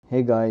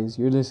Hey guys,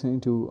 you're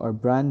listening to our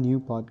brand new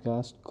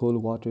podcast,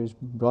 Cold Waters,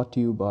 brought to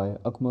you by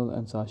Akmal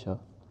and Sasha.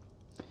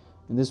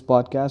 In this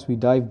podcast, we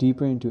dive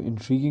deeper into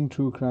intriguing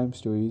true crime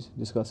stories,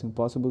 discussing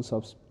possible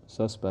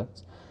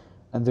suspects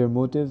and their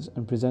motives,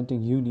 and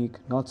presenting unique,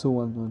 not so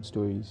well known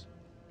stories.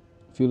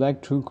 If you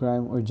like true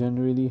crime or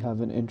generally have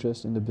an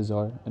interest in the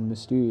bizarre and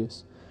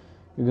mysterious,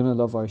 you're gonna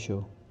love our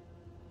show.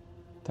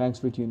 Thanks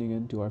for tuning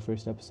in to our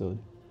first episode,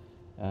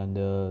 and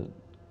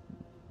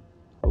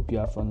hope you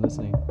have fun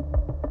listening.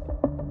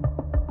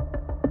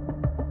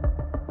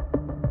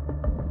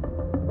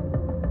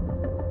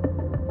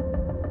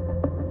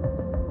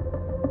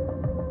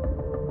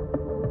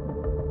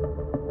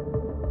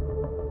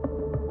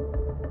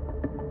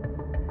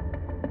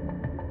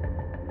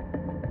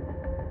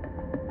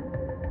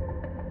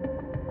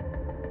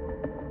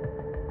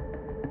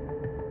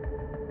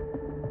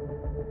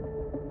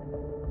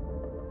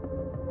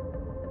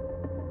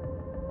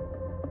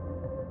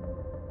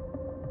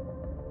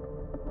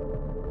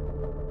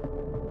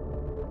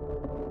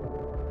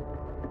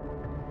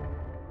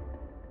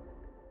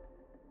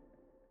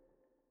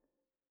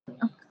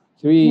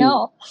 Three,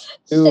 No.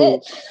 two,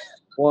 Shit.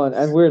 1,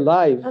 and we're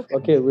live.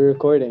 Okay, we're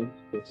recording.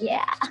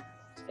 Yeah.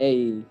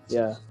 Hey,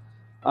 yeah.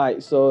 All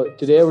right. So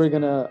today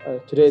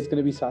today it's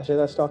gonna be Sasha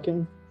that's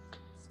talking.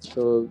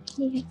 So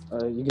you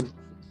can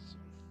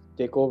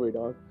take over,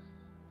 dog.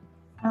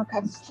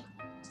 Okay.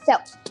 So,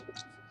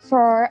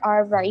 for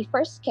our very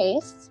first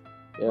case,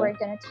 Yeah. we're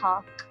going to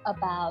talk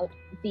about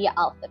the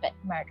alphabet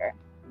murder.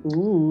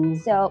 Ooh.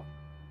 So,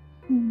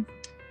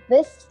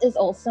 this is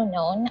also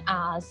known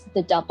as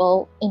the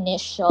double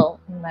initial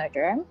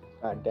murder.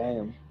 God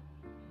damn.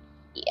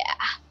 Yeah.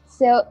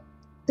 So,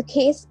 the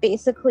case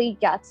basically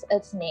gets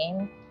its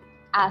name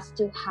as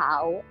to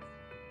how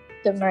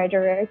the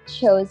murderer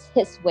chose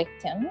his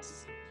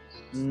victims,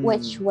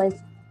 which was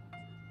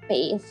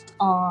based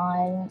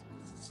on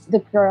the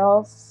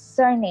girl's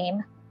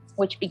surname,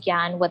 which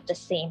began with the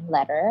same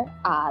letter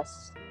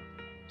as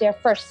their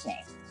first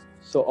name.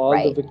 So all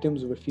Right. the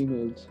victims were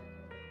females.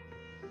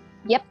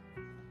 Yep,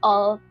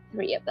 all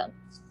three of them.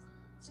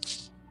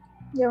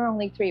 There were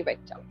only 3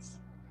 victims.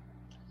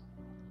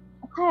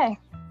 Okay,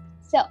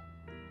 so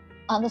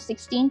on the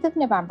 16th of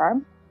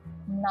November,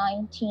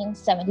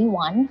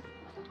 1971,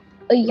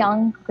 a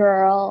young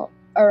girl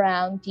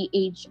around the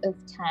age of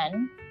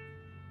 10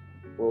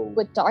 Whoa.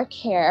 with dark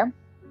hair,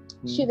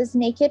 she was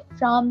naked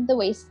from the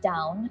waist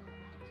down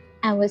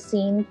and was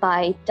seen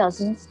by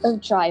dozens of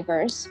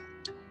drivers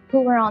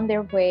who were on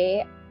their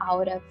way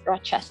out of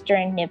Rochester,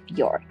 New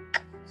York.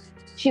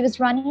 She was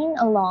running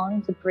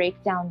along the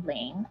breakdown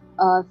lane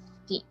of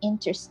the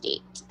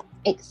interstate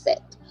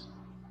exit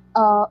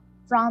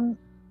from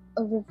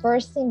a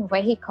reversing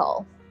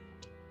vehicle,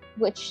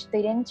 which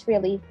they didn't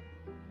really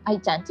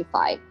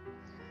identify.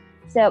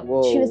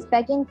 So she was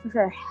begging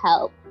for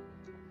help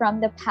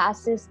from the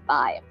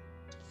passers-by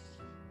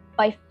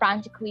by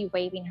frantically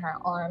waving her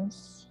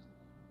arms,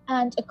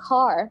 and a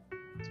car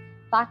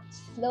backed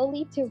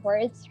slowly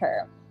towards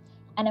her,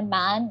 and a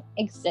man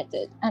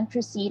exited and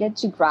proceeded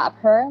to grab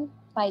her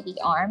by the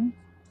arm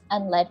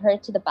and led her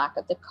to the back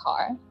of the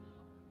car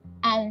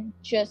and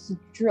just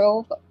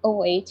drove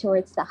away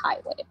towards the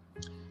highway.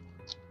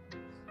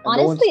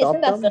 Honestly,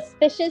 isn't that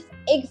suspicious?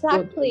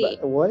 Exactly.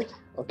 What?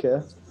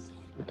 Okay.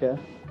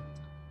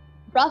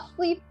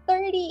 Roughly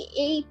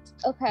 38,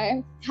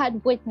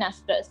 had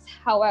witnessed this.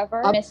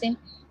 However, missing.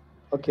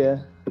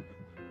 Okay.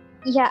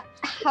 Yeah,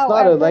 it's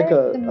not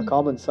a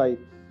common sight.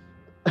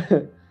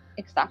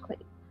 Exactly.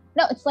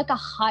 No, it's like a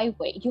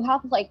highway. You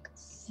have like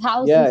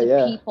thousands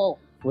of people.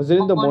 Was it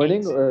in the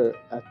morning or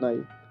at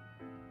night?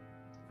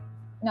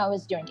 No, it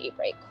was during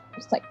daybreak. It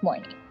was like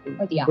morning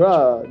or the afternoon.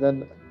 Bruh,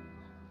 then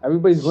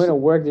everybody's going to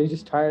work. They're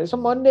just tired. It's a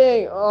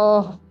Monday.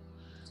 Oh,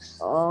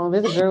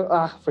 there's a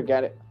girl.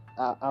 Forget it.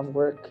 I'm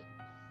work.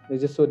 They're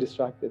just so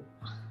distracted.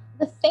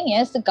 The thing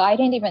is, the guy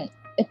didn't even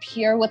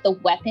appear with a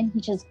weapon. He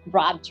just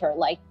grabbed her.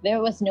 Like, there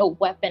was no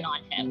weapon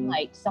on him.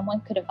 Like, someone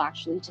could have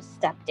actually just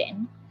stepped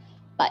in.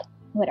 But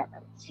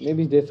whatever.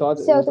 Maybe they thought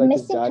it so was the like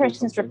missing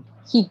persons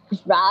he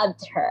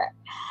grabbed her.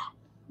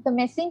 The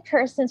missing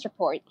persons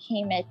report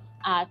came at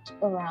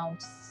around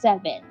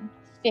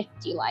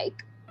 7:50,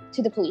 like,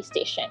 to the police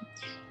station.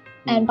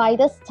 And by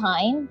this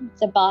time,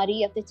 the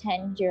body of the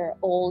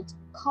 10-year-old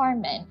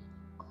Carmen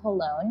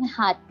Colon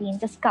had been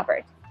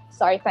discovered.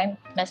 Sorry if I'm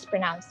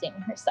mispronouncing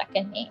her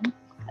second name.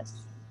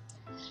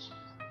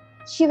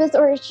 She was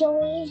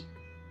originally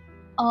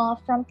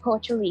from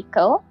Puerto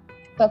Rico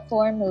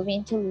before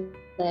moving to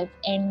live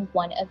in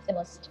one of the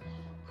most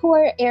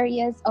poor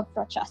areas of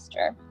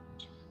Rochester.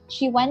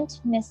 She went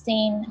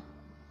missing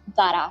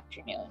that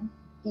afternoon.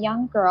 The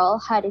young girl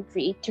had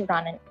agreed to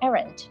run an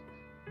errand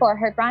for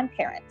her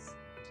grandparents.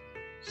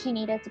 She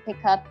needed to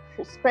pick up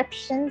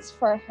prescriptions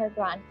for her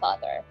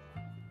grandfather.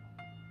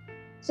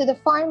 So the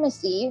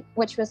pharmacy,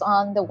 which was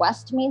on the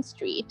West Main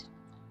Street,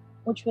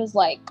 which was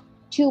like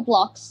 2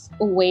 blocks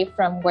away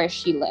from where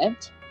she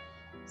lived.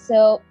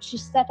 So she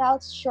set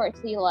out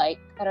shortly, like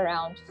at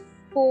around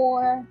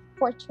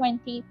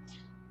 4:20.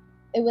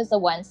 It was a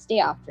Wednesday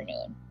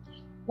afternoon.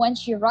 When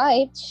she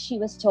arrived, she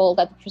was told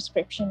that the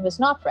prescription was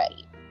not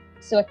ready.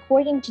 So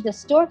according to the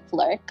store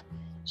clerk,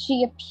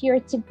 she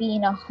appeared to be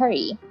in a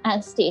hurry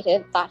and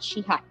stated that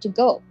she had to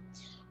go,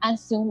 and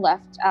soon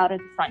left out of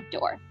the front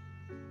door.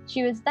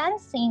 She was then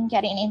seen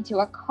getting into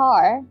a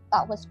car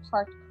that was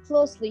parked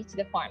closely to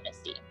the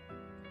pharmacy.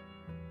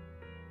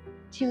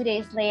 2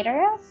 days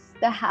later,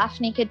 the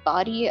half-naked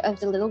body of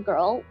the little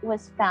girl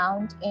was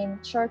found in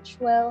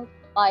Churchville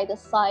by the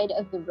side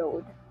of the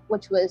road,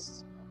 which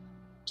was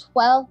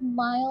 12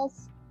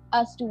 miles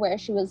as to where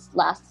she was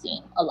last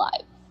seen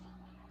alive.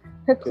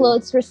 Her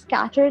clothes were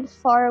scattered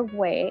far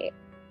away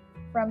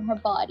from her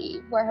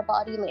body, where her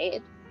body lay,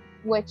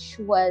 which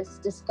was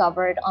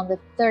discovered on the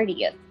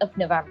 30th of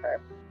November.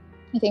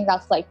 I think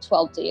that's like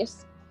 12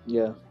 days.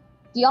 Yeah.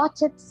 The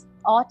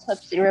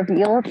autopsy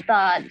revealed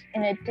that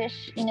in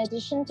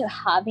addition to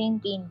having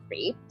been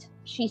raped,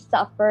 she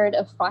suffered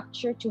a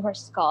fracture to her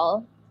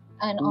skull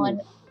and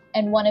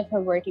one of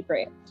her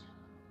vertebrae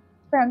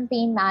from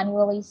being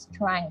manually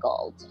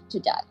strangled to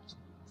death.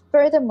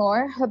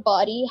 Furthermore, her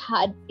body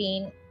had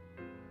been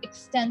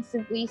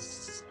extensively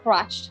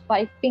scratched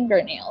by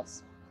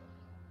fingernails.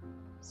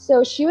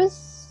 So she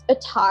was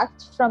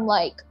attacked from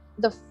like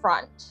the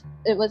front.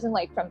 It wasn't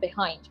like from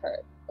behind her.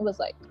 It was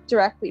like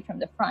directly from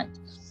the front.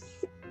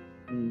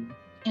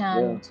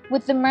 And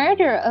with the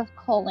murder of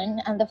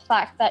Colin and the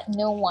fact that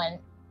no one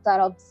that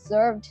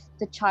observed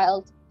the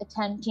child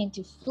attempting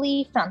to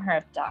flee from her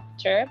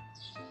abductor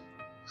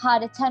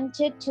had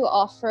attempted to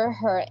offer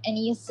her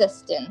any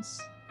assistance.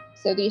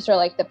 So these are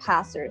like the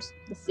passers,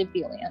 the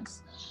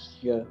civilians.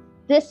 Yeah.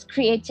 This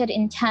created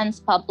intense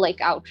public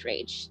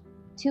outrage.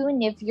 2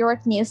 New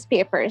York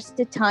newspapers,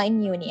 the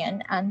Time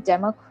Union and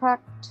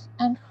Democrat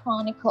and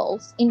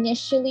Chronicles,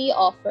 initially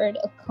offered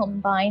a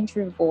combined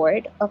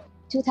reward of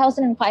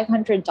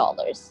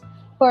 $2,500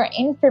 for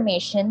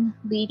information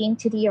leading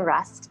to the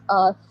arrest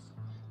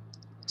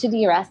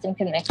and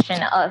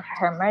conviction of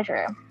her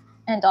murderer.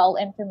 And all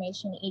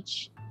information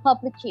each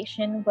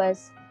publication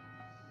was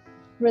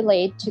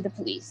relayed to the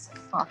police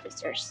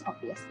officers,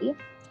 obviously.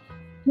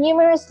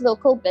 Numerous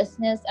local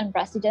business and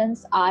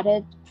residents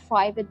added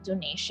private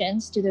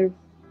donations to the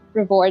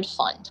reward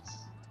fund.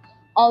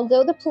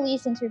 Although the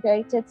police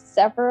interrogated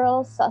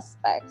several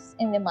suspects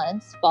in the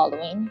months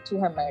following to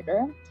her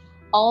murder,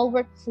 all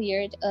were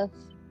cleared of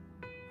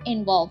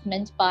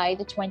involvement by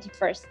the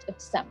 21st of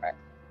December.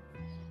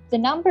 The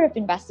number of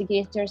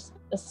investigators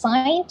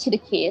assigned to the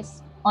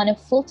case on a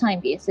full-time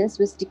basis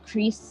was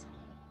decreased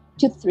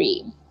to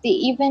 3. They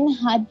even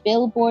had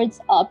billboards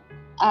up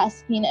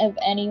asking if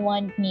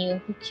anyone knew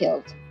who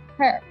killed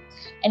her,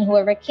 and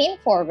whoever came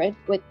forward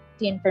with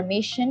the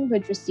information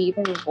would receive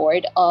a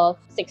reward of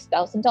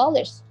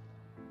 $6,000.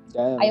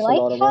 Damn, I that's like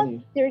a lot of how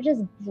money. they're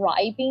just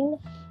bribing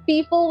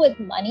people with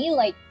money.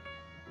 Like,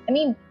 I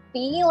mean,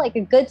 be like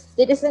a good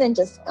citizen and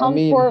just come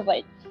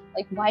forward.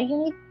 Like, why do you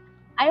need?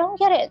 I don't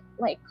get it.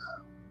 Like,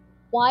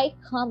 why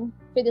come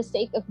for the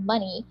sake of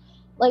money?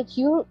 Like,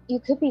 you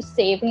could be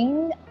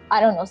saving,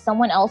 I don't know,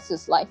 someone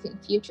else's life in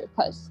future,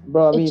 because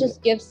it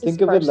just gives this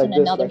person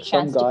another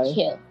chance to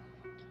kill.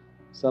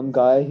 Some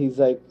guy, he's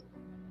like,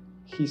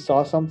 he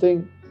saw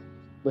something,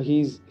 but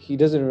he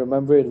doesn't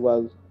remember it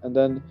well, and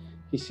then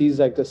he sees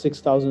like the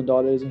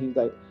 $6,000, and he's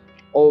like,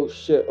 oh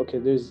shit, okay,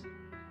 there's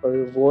a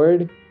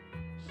reward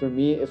for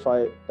me if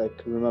I like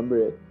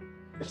remember it.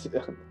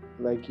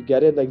 Like, you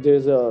get it? Like,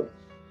 there's a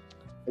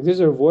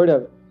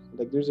reward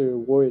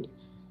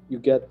you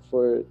get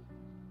for.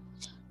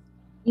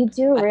 You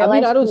do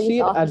realize I don't police see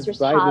it as officers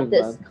bribing, have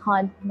this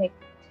man.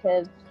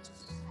 cognitive.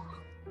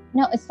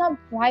 No, it's not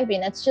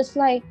bribing. It's just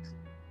like,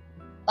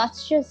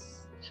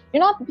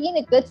 you're not being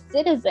a good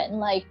citizen.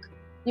 Like,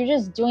 you're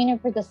just doing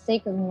it for the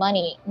sake of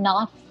money,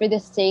 not for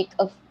the sake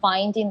of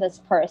finding this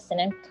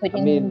person and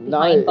putting him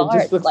behind bars. It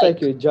just looks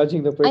like you're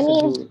judging the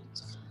person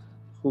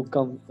who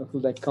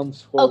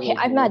comes forward. Okay,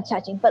 I'm not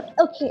judging, but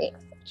okay.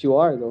 But you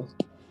are, though.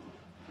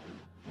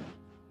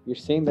 You're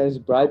saying that it's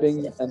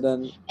bribing, and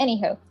then.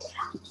 Anyhow,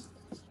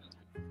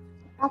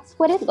 that's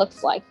what it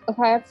looks like,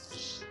 okay?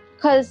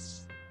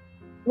 Because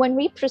when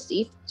we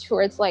proceed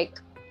towards like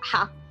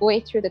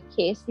halfway through the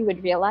case, you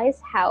would realize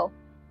how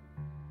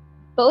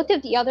both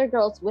of the other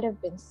girls would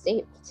have been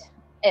saved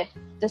if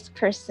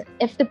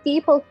the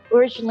people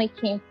originally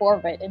came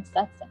forward and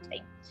said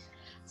something.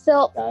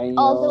 So,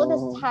 although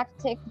this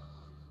tactic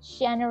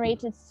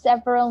generated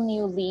several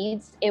new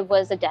leads, it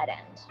was a dead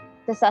end.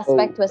 The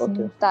suspect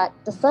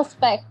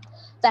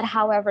that,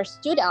 however,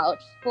 stood out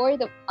for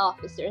the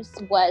officers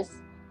was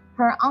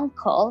her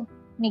uncle,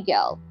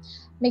 Miguel.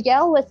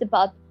 Miguel was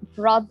the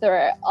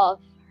brother of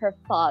her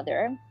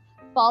father.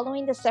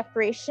 Following the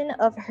separation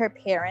of her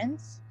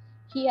parents,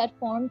 he had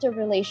formed a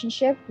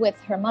relationship with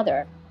her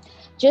mother.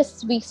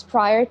 Just weeks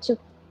prior to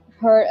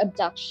her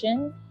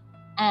abduction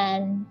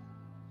and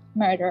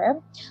murder,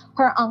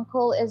 her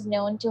uncle is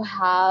known to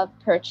have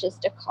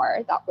purchased a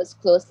car that was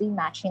closely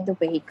matching the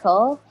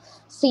vehicle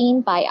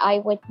seen by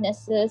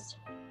eyewitnesses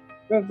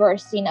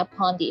reversing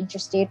upon the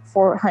Interstate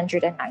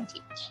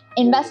 490.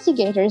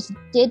 Investigators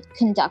did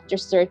conduct a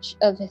search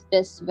of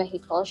this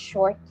vehicle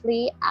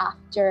shortly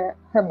after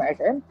her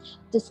murder,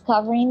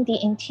 discovering the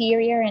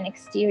interior and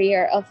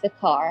exterior of the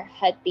car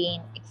had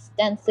been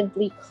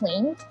extensively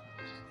cleaned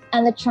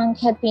and the trunk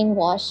had been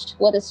washed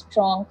with a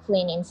strong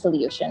cleaning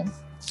solution.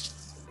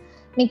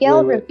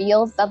 Miguel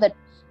reveals that the...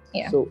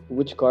 Yeah. So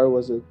which car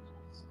was it?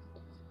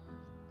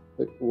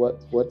 Like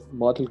what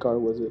model car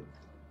was it?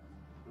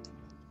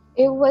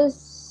 It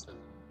was...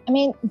 I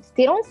mean,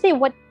 they don't say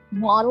what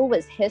model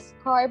was his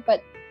car,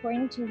 but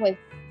according to what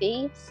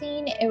they've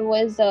seen, it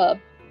was a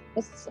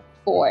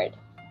Ford.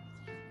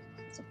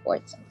 It's a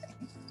Ford something.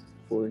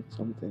 Ford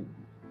something.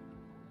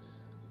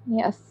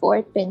 Yeah,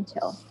 Ford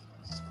Pinto.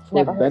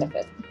 Never heard of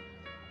it.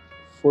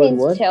 Ford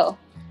Pinto.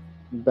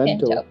 What?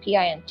 Pinto.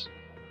 P-I-N-T.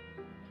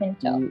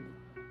 Pinto.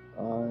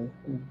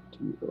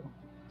 P-I-N-T-O.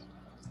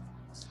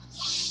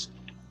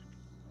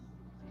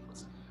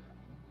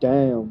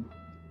 Damn.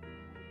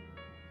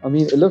 I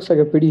mean, it looks like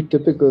a pretty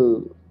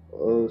typical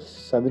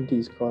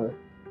 70s car.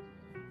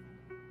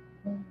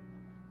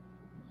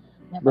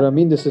 But I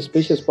mean, the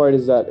suspicious part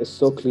is that it's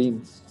so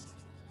clean.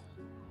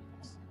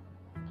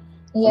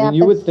 Yeah, I mean,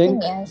 you would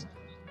think, is,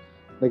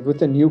 like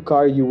with a new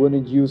car, you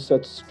wouldn't use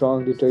such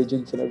strong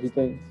detergents and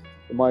everything.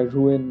 It might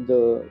ruin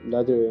the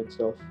leather and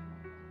stuff.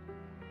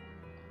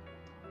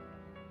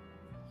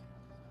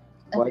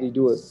 Why do you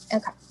do it?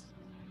 Okay.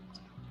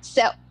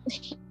 So,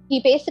 he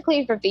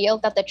basically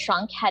revealed that the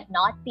trunk had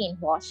not been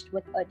washed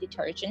with a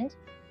detergent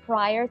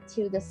prior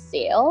to the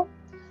sale.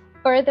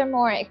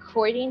 Furthermore,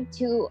 according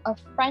to a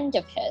friend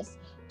of his,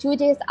 2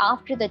 days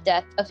after the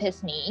death of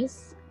his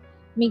niece,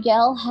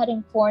 Miguel had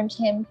informed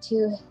him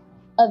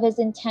of his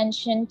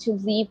intention to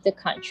leave the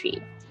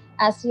country,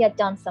 as he had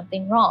done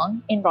something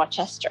wrong in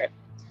Rochester.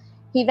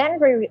 He then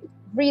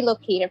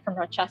relocated from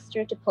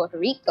Rochester to Puerto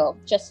Rico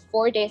just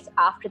 4 days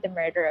after the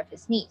murder of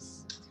his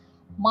niece.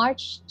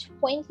 March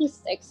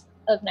 26th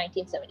of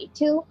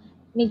 1972,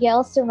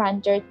 Miguel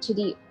surrendered to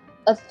the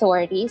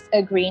authorities,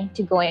 agreeing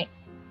to going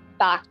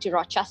back to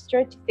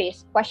Rochester to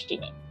face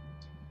questioning.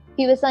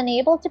 He was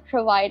unable to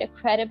provide a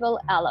credible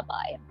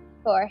alibi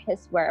for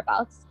his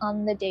whereabouts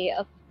on the day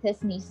of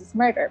his niece's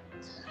murder.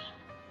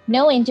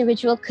 No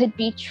individual could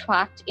be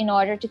tracked in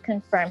order to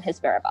confirm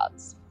his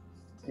whereabouts.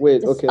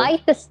 Wait,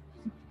 Despite this,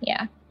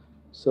 yeah.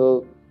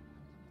 So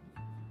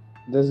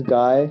this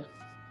guy,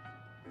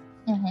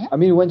 I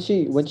mean, when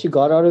she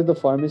got out of the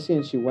pharmacy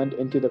and she went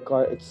into the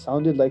car, it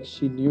sounded like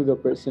she knew the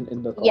person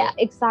in the car. Yeah,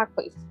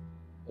 exactly.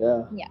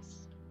 Yeah.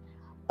 Yes,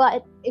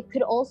 but it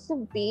could also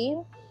be,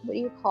 what do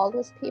you call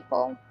those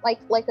people?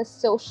 Like a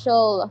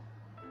social,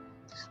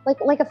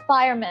 like a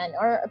fireman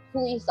or a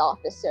police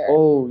officer.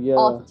 Oh yeah.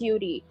 Off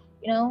duty,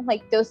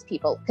 like those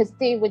people, because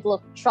they would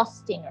look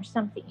trusting or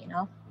something,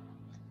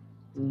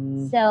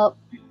 So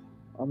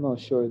I'm not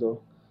sure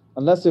though.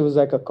 Unless it was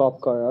like a cop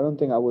car, I don't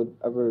think I would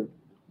ever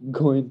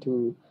go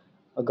into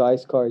a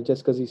guy's car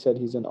just because he said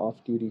he's an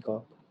off-duty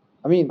cop.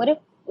 I mean, what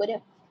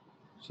if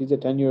she's a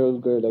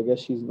 10-year-old girl? I guess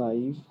she's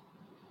naive,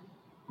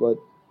 but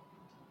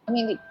I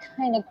mean, they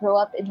kind of grow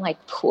up in like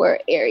poor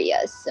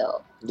areas,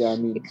 so yeah, I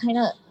mean, it kind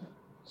of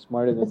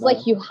smarter than it's that.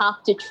 like you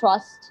have to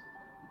trust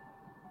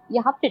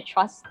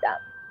them.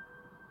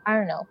 I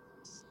don't know.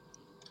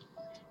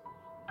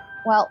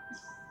 Well,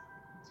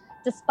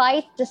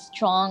 despite the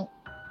strong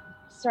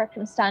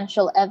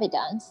circumstantial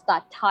evidence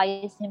that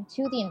ties him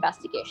to the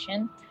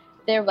investigation,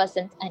 there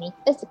wasn't any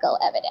physical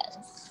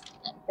evidence.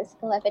 And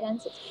physical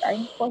evidence is very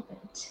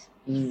important.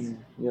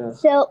 Yeah.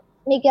 So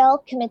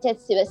Miguel committed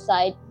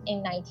suicide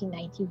in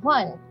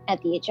 1991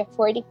 at the age of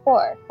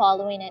 44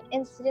 following an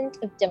incident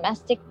of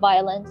domestic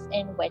violence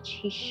in which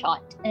he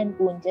shot and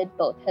wounded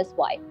both his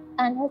wife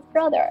and his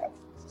brother.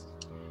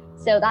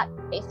 So that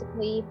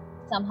basically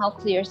somehow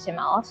clears him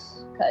off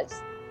because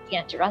you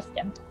can't arrest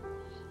him.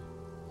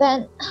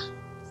 Then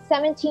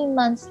 17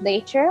 months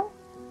later,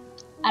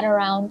 at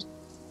around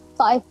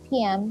 5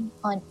 p.m.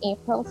 on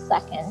April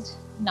 2nd,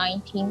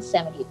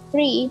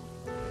 1973,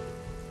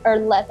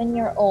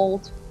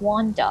 11-year-old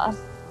Wanda,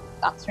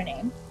 that's her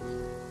name,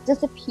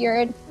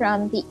 disappeared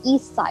from the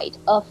east side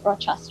of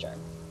Rochester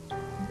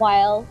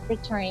while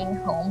returning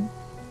home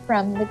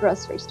from the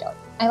grocery store.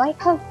 I like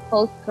how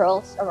both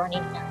girls are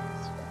running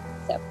errands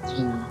here.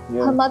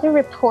 So her mother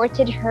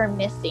reported her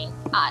missing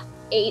at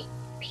 8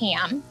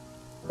 p.m.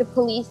 The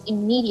police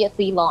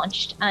immediately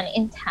launched an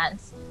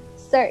intense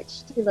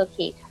search to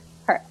locate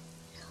her.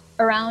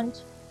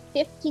 Around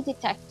 50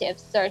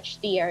 detectives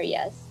searched the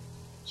areas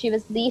she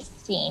was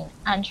least seen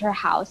and her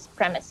house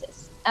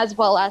premises, as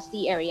well as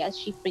the areas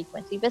she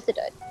frequently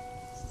visited.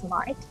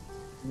 Smart.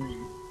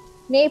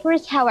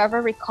 Neighbors,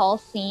 however, recall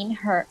seeing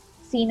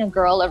a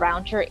girl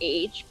around her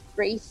age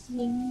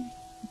bracing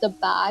the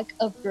bag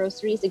of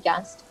groceries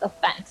against a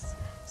fence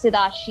so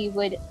that she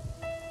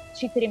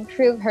could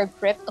improve her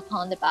grip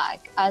upon the bag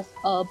as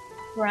a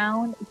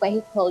brown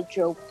vehicle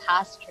drove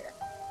past her.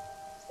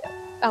 So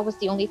that was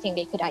the only thing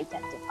they could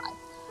identify.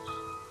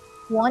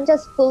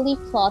 Wanda's fully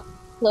clothed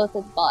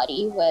unclothed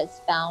body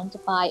was found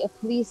by a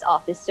police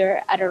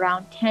officer at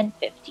around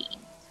 10:15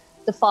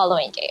 the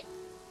following day,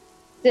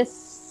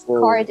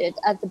 discarded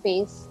at the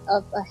base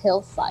of a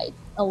hillside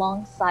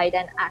alongside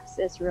an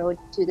access road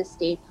to the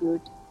State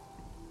Route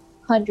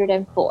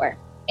 104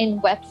 in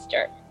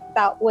Webster.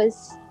 That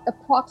was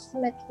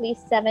approximately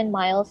 7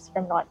 miles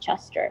from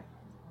Rochester.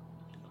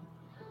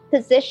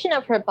 Position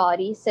of her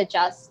body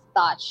suggests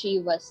that she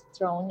was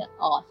thrown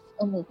off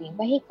a moving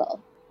vehicle.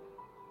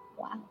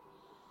 Wow.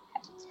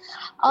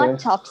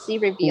 Autopsy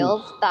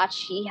revealed that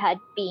she had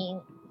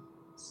been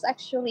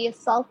sexually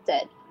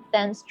assaulted,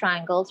 then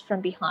strangled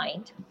from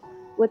behind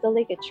with a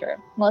ligature,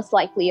 most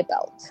likely a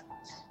belt.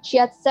 She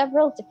had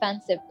several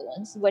defensive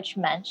wounds, which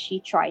meant she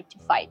tried to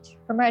fight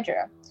her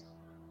murderer.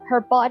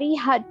 Her body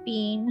had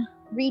been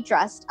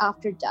redressed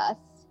after death.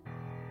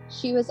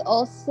 She was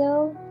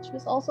also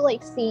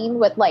like seen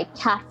with like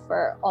cat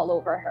fur all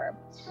over her.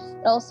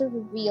 It also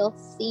revealed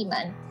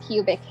semen,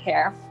 pubic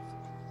hair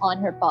on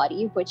her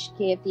body, which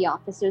gave the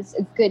officers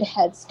a good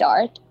head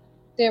start.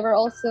 There were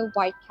also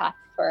white cat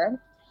fur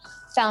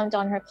found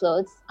on her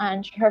clothes,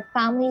 and her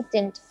family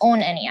didn't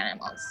own any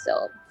animals,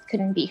 so it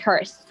couldn't be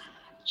hers.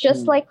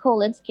 Just like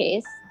Colin's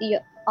case, the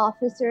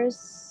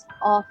officers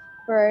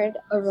offered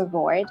a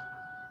reward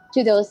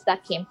to those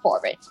that came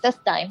forward, this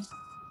time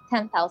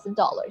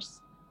 $10,000.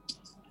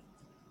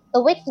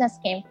 A witness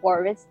came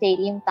forward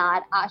stating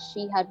that as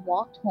she had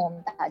walked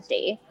home that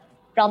day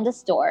from the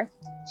store,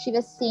 she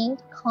was seen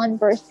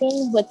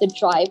conversing with the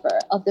driver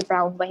of the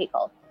brown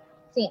vehicle.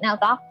 See, now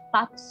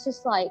that's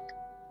just like,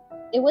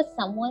 it was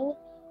someone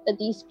that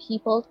these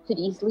people could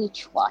easily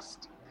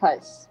trust,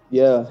 because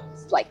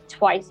it's like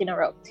twice in a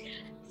row.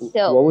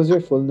 So what was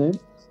her full name?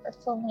 Her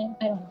full name,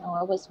 I don't know.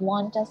 It was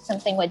Wanda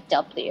something with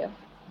W.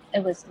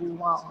 It was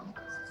long.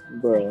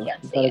 Bro, you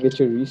gotta get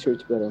your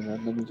research better,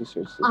 man. Let me just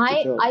search this.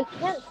 I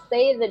can't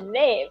say the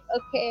name,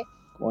 okay?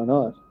 Why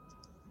not?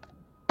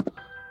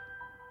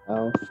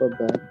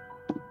 Alphabet.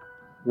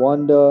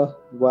 Wanda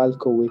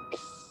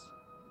Walkowicz.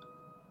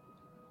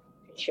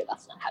 Pretty sure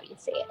that's not how you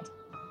say it.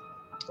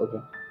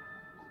 Okay.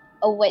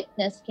 A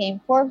witness came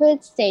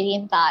forward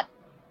stating that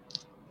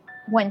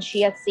when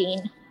she had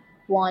seen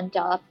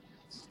Wanda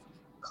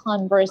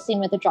conversing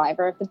with the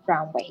driver of the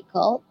brown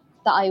vehicle,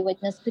 the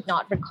eyewitness could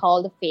not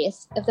recall the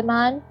face of the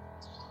man,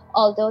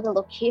 although the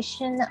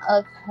location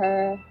of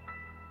her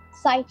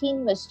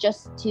sighting was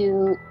just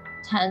 0.2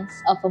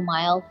 of a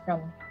mile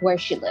from where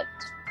she lived,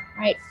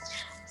 right?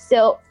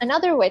 So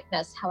another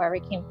witness, however,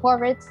 came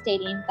forward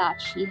stating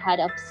that she had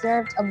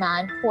observed a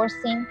man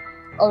forcing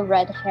a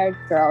red-haired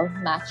girl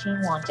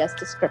matching Wanda's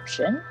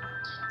description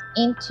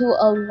into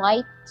a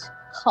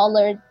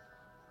light-colored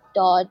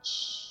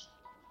Dodge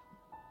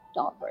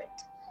Dogwart,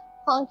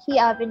 Honky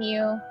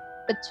Avenue,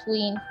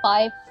 between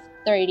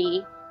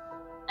 5:30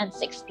 and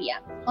 6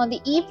 p.m. On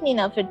the evening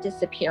of her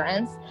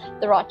disappearance,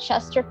 the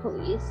Rochester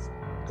police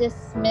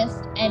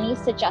dismissed any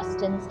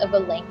suggestions of a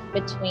link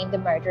between the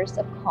murders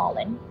of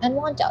Colin and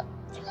Wanda.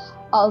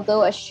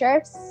 Although a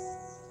sheriff's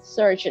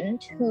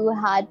sergeant who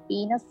had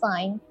been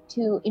assigned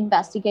to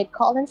investigate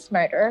Colin's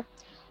murder,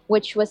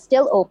 which was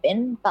still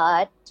open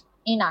but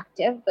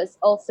inactive, was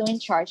also in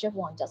charge of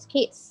Wanda's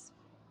case.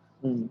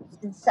 In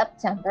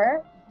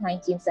September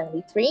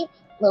 1973,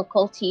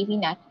 local TV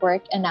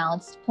network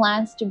announced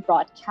plans to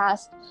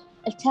broadcast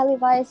a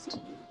televised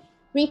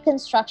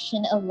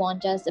reconstruction of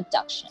Wanda's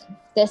abduction.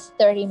 This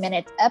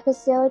 30-minute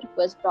episode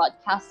was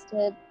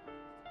broadcasted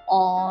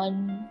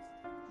on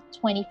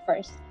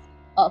 21st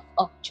of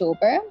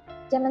October,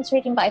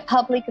 demonstrating by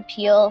public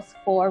appeals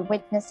for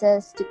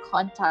witnesses to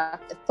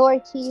contact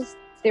authorities.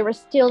 There were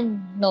still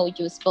no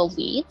useful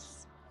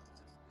leads.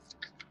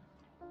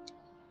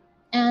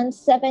 And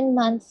 7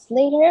 months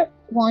later,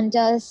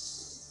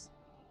 Wanda's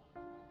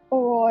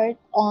roared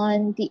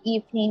on the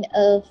evening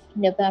of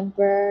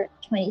November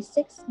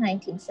 26,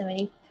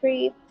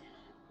 1973.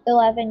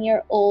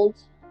 11-year-old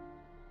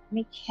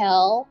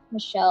Michelle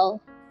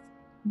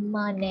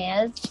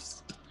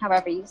Manez,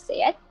 however you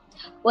say it,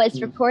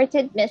 was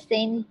reported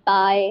missing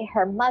by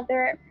her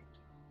mother,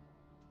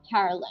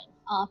 Carolyn,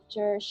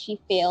 after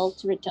she failed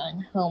to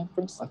return home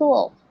from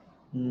school.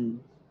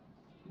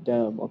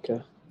 Damn,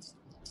 okay.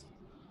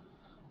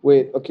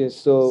 Wait, okay,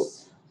 so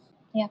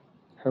yeah,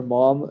 her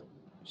mom,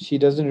 she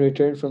doesn't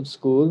return from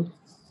school?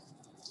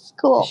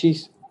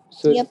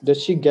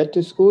 Does she get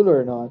to school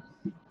or not?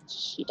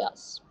 She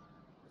does.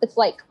 It's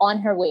like on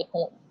her way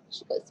home,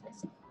 she goes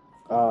missing.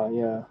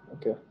 Yeah,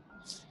 okay.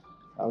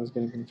 I was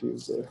getting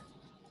confused there.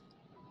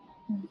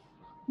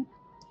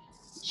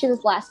 She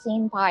was last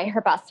seen by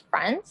her best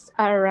friends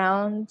at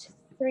around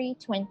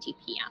 3:20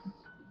 p.m.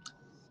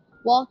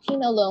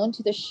 walking alone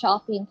to the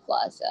shopping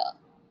plaza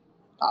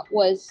that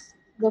was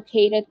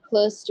located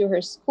close to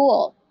her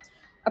school.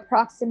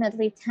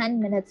 Approximately 10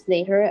 minutes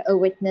later, a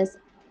witness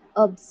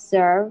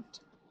observed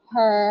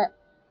her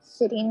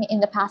sitting in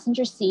the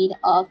passenger seat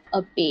of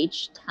a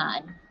beige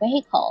tan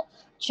vehicle,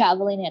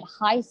 traveling at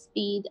high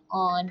speed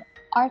on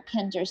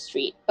Arkansas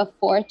Street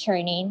before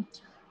turning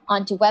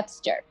onto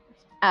Webster.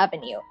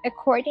 Avenue.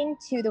 According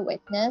to the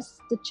witness,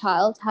 the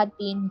child had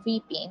been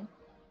weeping.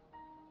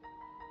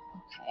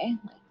 Okay,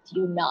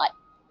 like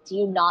do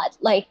you not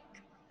like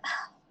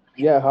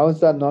Yeah, how is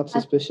that not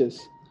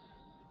suspicious?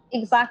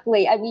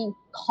 exactly? I mean,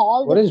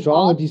 call What the is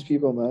wrong with these cops.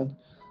 people, man?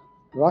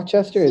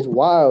 Rochester is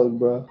wild,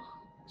 bro.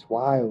 It's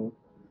wild.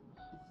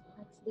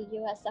 That's the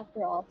U.S.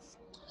 after all.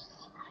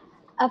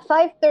 At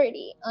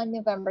 5:30 on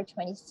November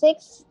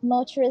 26th,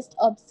 motorists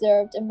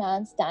observed a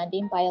man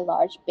standing by a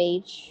large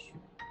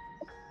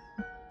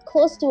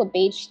close to a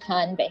beige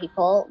tan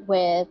vehicle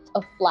with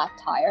a flat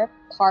tire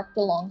parked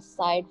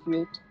alongside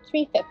Route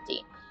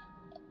 350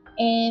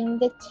 in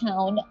the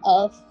town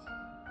of.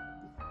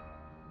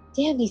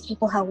 Damn, these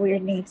people have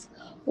weird names.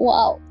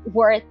 Wow,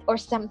 Worth or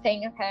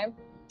something, okay?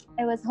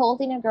 It was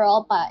holding a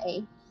girl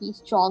by he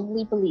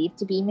strongly believed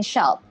to be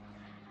Michelle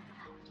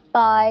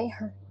by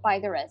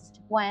the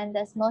wrist. When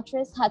this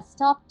motorist had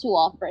stopped to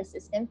offer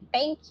assistance,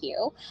 thank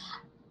you,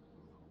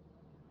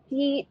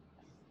 the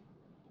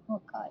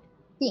oh god,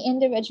 the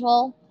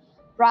individual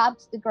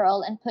grabbed the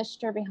girl and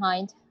pushed her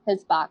behind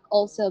his back,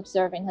 also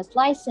observing his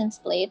license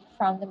plate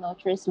from the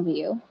motorist's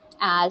view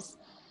as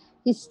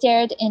he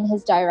stared in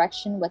his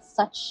direction with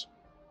such.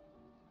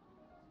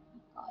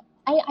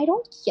 I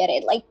don't get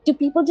it. Like, do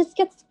people just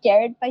get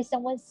scared by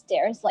someone's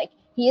stares? Like,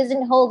 he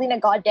isn't holding a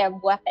goddamn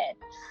weapon.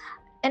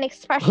 An Oh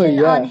expression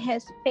on yeah.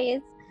 his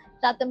face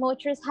that the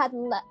motorist had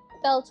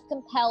felt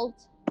compelled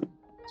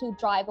to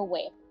drive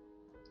away.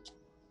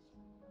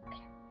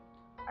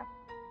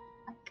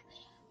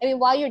 I mean,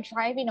 while you're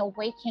driving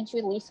away, can't you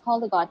at least call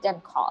the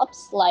goddamn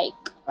cops? Like,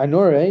 I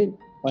know, right?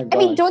 My I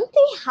mean, God. don't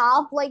they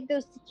have like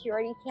those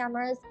security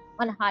cameras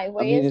on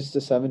highways? I mean, it's the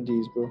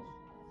 70s, bro.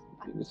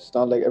 It's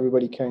not like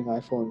everybody carrying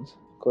iPhones.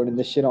 Recording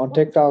this shit on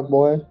TikTok,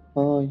 boy.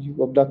 You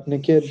abducting a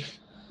kid.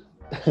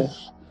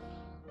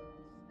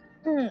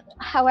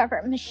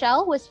 However,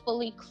 Michelle was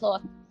fully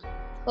clothed,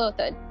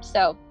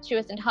 so she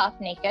wasn't half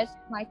naked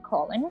like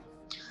Colin.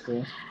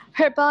 Okay.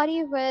 Her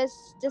body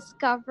was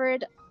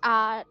discovered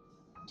at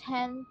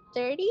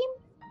 10:30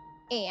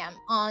 a.m.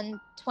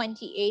 on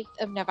 28th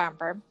of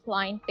November,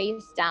 lying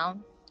face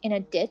down in a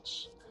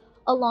ditch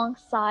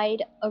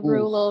alongside a Ooh.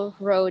 rural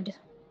road.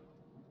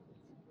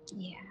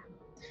 Yeah.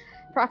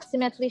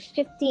 Approximately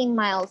 15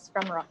 miles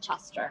from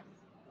Rochester.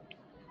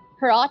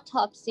 Her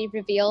autopsy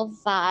revealed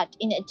that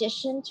in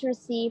addition to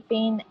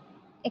receiving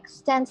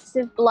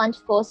extensive blunt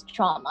force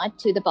trauma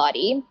to the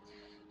body,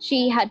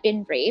 she had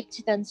been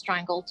raped, then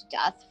strangled to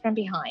death from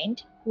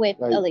behind with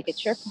a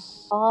ligature,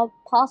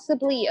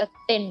 possibly a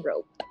thin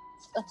rope.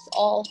 That's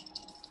all.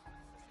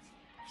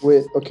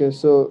 Wait, okay,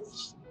 so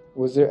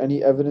was there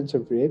any evidence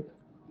of rape?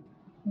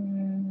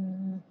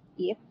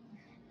 Yep.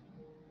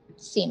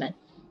 Semen.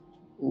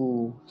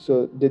 Ooh,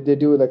 so did they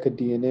do like a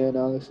DNA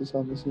analysis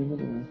on the semen,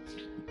 or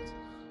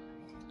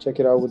check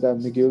it out with that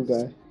McGill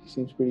guy? He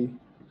seems pretty,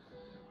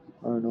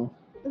 I don't know.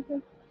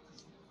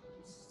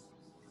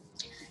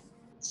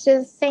 So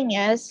the thing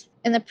is,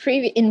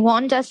 in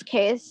Wanda's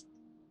case,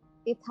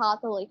 they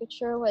thought the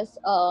ligature was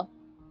a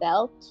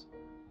belt,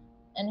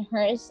 and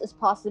hers is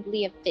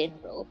possibly a thin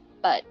rope.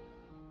 But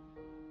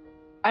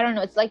I don't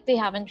know. It's like they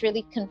haven't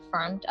really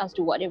confirmed as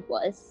to what it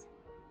was,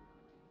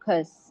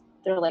 because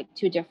they're like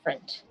two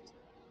different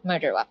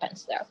murder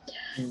weapons there.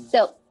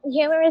 So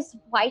humorous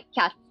white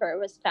cat fur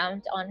was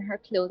found on her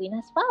clothing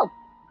as well,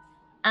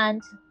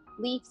 and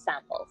leaf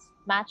samples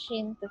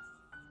matching the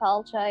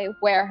thalgi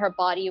where her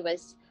body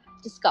was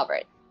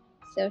discovered.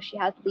 So she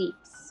had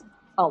leaves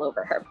all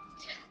over her.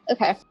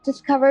 Okay.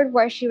 Discovered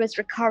where she was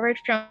recovered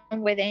from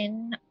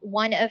within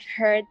one of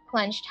her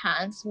clenched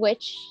hands,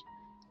 which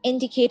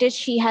indicated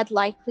she had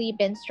likely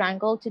been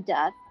strangled to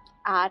death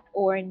at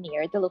or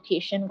near the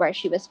location where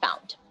she was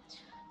found.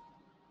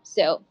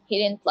 So he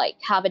didn't like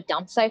have a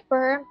dump site for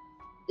her.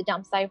 The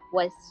dump site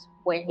was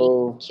where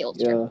he killed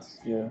her.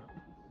 Yeah.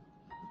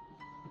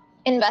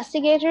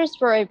 Investigators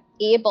were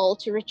able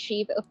to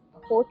retrieve a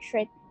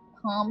portrait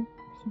palm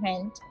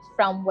print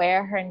from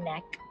where her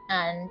neck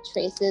and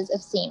traces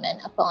of semen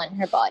upon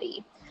her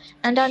body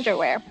and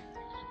underwear.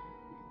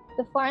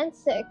 The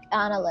forensic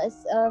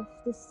analyst of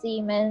the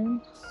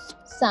semen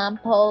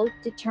sample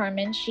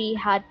determined she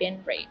had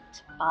been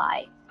raped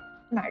by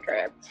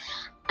murderer.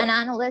 An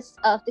analyst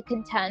of the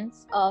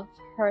contents of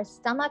her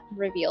stomach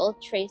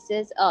revealed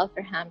traces of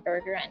her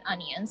hamburger and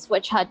onions,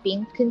 which had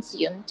been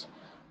consumed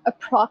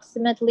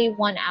approximately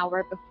 1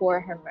 hour before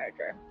her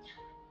murder,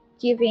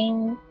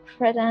 giving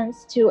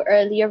credence to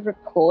earlier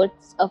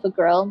reports of a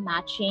girl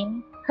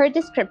matching her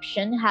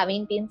description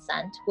having been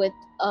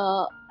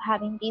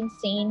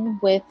seen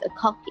with a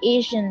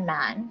Caucasian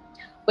man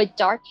with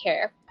dark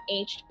hair,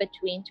 aged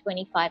between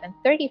 25 and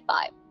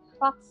 35,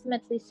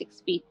 approximately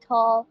 6 feet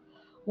tall,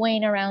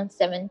 weighing around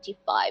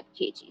 75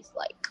 kgs,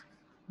 like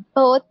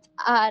both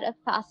at a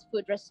fast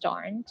food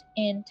restaurant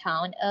in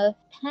town of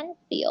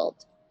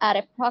Penfield at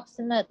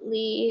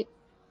approximately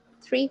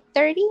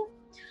 3:30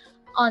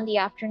 on the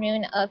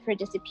afternoon of her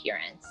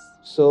disappearance.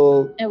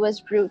 So it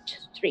was Route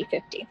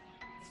 350.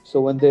 So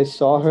when they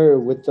saw her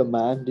with the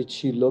man, did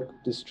she look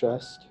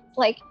distressed?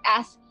 Like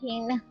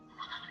asking,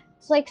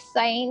 It's like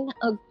saying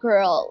a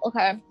girl,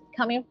 okay,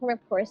 coming from a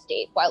poor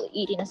state while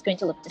eating is going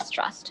to look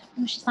distressed.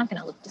 No, she's not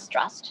going to look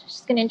distressed.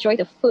 She's going to enjoy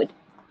the food.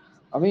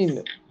 I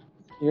mean,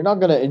 you're not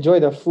gonna enjoy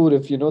the food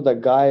if you know the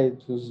guy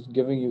who's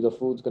giving you the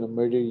food's gonna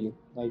murder you.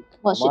 Like,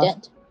 Well, I'm she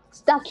asking. didn't.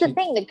 That's the She,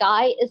 thing.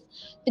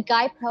 The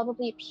guy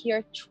probably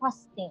appeared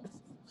trusting.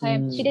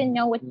 Okay, she didn't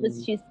know what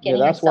was she was yeah, getting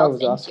that's why I herself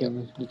was into.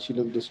 asking. Did she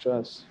look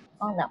distressed?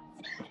 Oh no.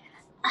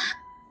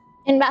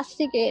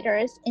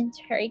 Investigators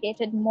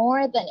interrogated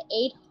more than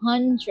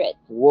 800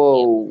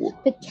 Whoa.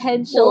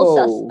 potential Whoa.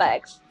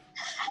 suspects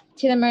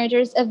to the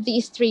murders of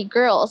these three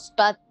girls,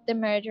 but the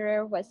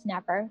murderer was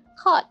never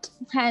caught.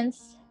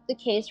 Hence, the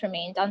case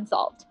remained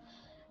unsolved.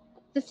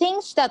 The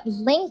things that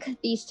link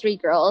these three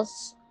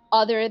girls,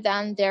 other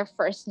than their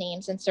first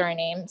names and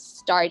surnames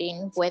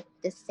starting with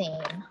the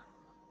same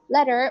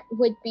letter,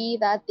 would be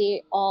that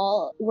they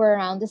all were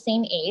around the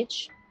same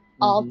age.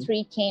 All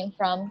three came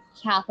from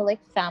Catholic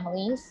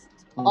families.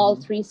 All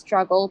three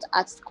struggled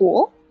at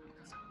school.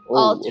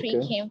 All Oh, three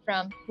okay. came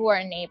from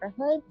poor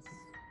neighborhoods.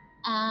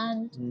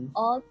 And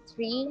all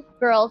three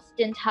girls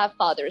didn't have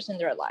fathers in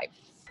their life.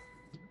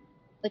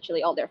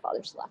 Literally, all their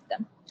fathers left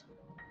them.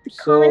 The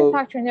common So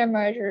factor in their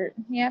murder,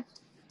 yeah.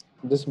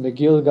 this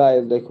McGill guy,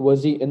 like,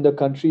 was he in the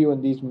country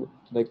when these,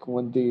 like,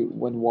 when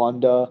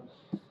Wanda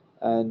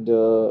and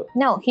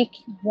No, he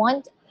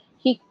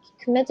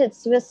committed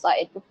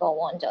suicide before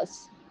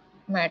Wanda's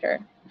murder.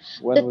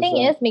 when The was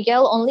thing that? is,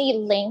 Miguel only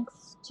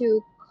links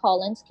to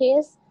Colin's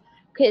case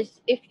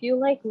because if you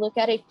like look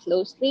at it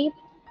closely,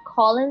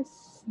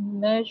 Colin's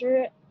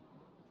murder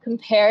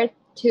compared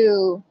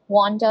to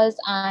Wanda's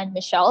and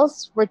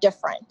Michelle's were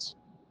different.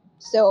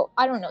 So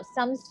I don't know.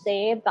 Some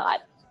say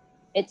that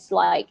it's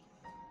like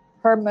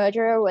her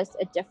murder was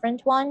a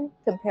different one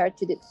compared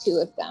to the two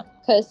of them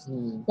because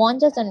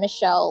Wanda's and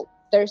Michelle,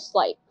 there's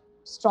like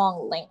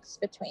strong links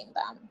between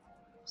them.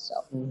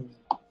 So.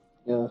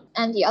 Yeah.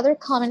 And the other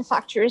common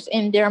factors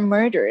in their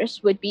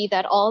murders would be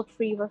that all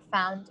three were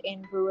found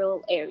in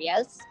rural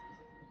areas.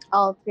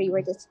 All three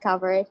were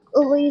discovered.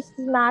 Always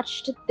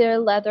matched the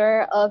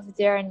letter of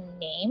their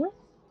name.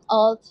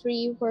 All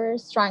three were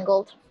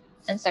strangled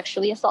and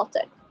sexually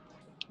assaulted.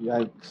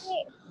 Yikes.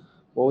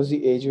 What was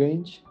the age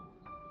range?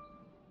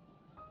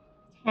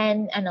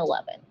 10 and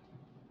 11.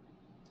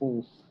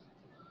 Ooh.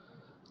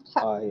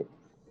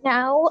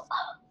 Now,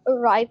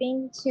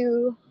 arriving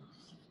to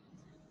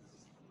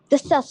the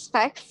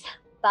suspects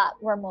that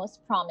were most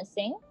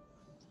promising.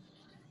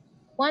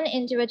 One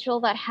individual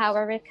that,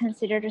 however,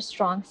 considered a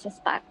strong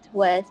suspect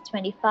was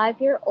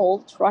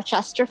 25-year-old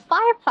Rochester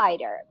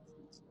firefighter.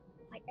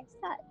 Like I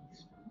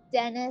said,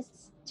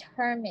 Dennis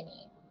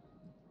Termini.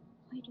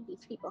 Why do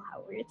these people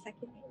have weird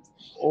second names?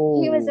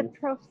 Oh. He was a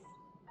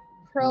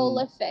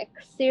prolific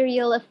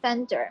serial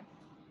offender.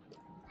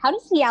 How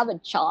does he have a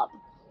job?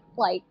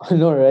 Like, I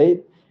know,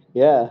 right?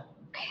 Yeah.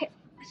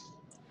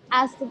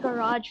 As the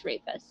garage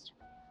rapist.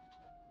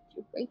 Do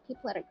you rape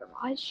people at a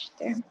garage?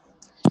 There.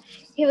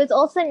 He was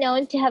also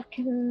known to have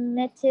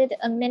committed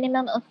a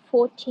minimum of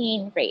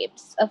 14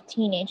 rapes of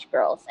teenage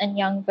girls and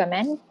young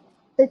women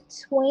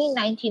between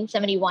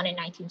 1971 and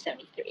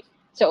 1973.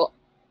 So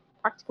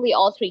practically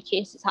all three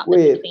cases happened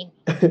between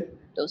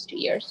those 2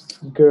 years.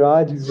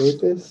 Garage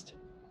rapist?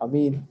 I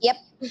mean, yep.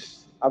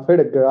 I've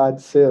heard of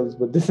garage sales,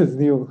 but this is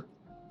new.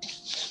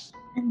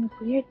 And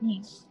weird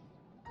names.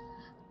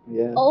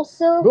 Yeah.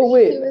 Also, but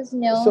wait, he was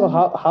known. So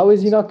how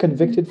is he not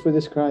convicted for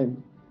this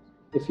crime?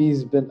 If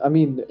he's been, I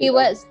mean, he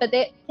was, but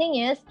the thing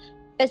is,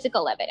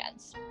 physical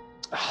evidence.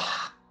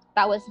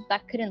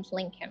 that couldn't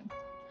link him.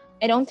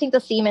 I don't think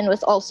the semen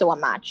was also a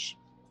match.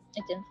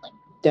 It didn't link.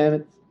 Damn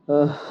it.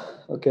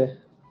 Okay.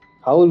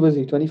 How old was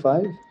he?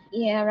 25?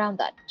 Yeah, around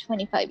that.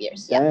 25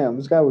 years. Damn,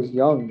 This guy was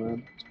young,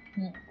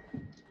 man.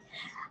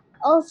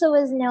 Also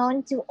was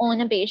known to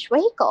own a beige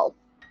vehicle,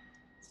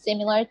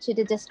 similar to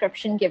the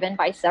description given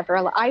by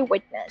several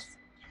eyewitnesses.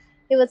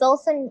 He was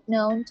also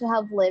known to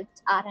have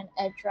lived at an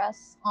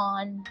address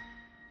on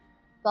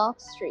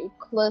Box Street,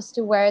 close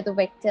to where the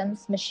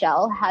victims,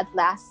 Michelle, had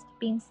last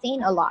been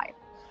seen alive.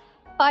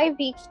 5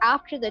 weeks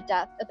after the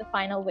death of the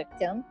final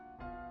victim,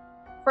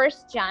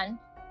 1st Jan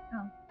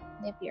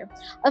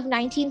of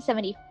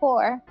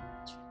 1974,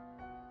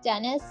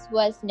 Dennis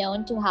was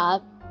known to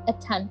have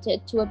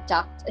attempted to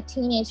abduct a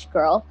teenage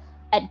girl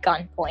at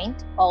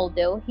gunpoint,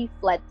 although he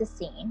fled the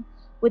scene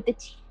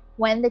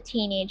when the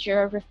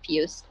teenager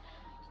refused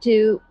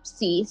to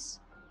cease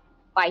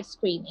by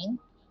screaming.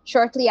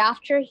 Shortly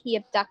after, he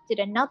abducted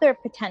another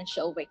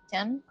potential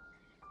victim.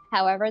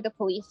 However, the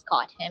police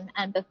caught him,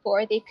 and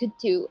before they could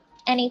do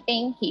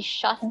anything, he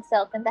shot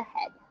himself in the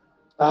head.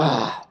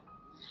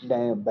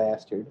 Damn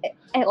bastard.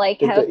 Took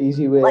the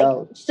easy way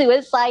out.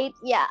 Suicide,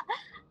 yeah.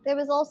 There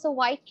was also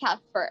white cat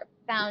fur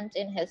found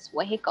in his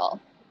vehicle.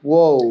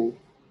 Whoa.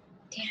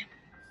 Damn.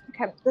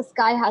 Okay, this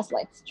guy has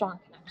strong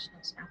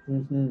connections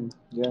now.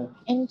 Yeah.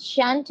 In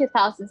Jan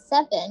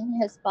 2007,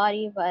 his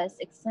body was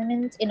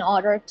examined in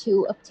order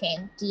to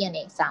obtain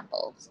DNA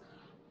samples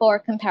for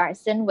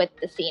comparison with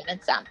the semen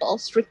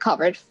samples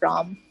recovered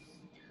from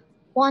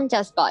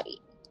Wanda's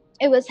body.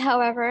 It was,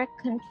 however,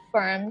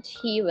 confirmed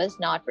he was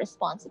not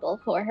responsible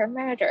for her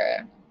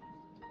murder.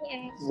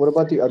 Yay. What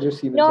about the other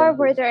semen Nor samples?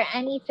 were there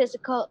any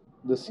physical.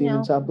 The semen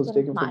No, samples it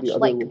didn't taken from match. the other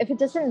Like, one. if it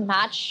doesn't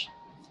match,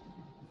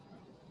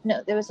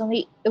 no, it was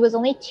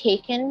only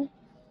taken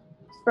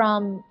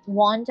from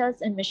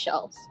Wanda's and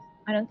Michelle's.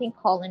 I don't think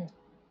Colin.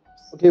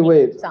 Okay,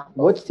 wait. Samples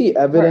What's the were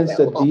evidence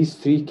that available. these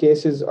 3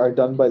 cases are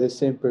done by the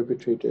same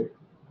perpetrator?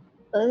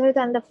 Other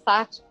than the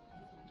fact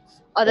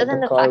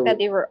that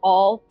they were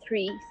all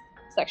 3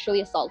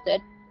 sexually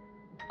assaulted,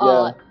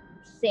 Yeah.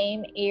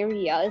 same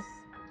areas,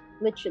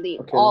 literally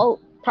Okay. all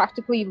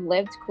practically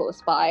lived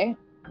close by,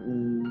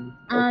 Mm,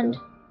 and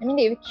okay. I mean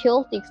they were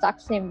killed the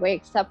exact same way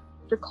except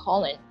for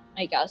Colin,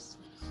 I guess,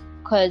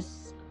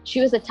 because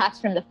she was attacked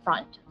from the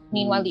front.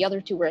 Meanwhile, the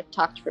other 2 were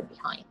attacked from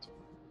behind,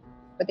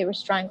 but they were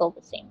strangled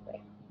the same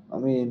way. I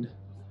mean,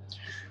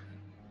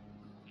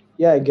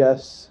 yeah, I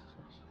guess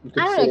you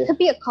could I don't say. know. It could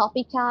be a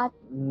copycat.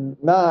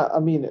 Nah, I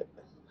mean,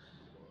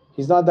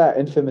 he's not that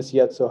infamous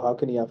yet, so how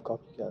can he have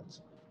copycats?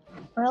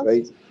 Or else,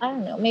 Right. I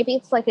don't know. Maybe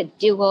it's like a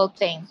duo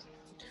thing,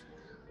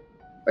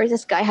 where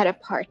this guy had a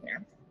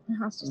partner. The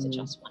house just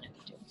just one of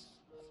the 2.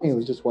 I think it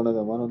was just one of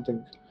them. I don't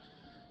think,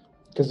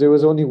 because there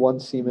was only one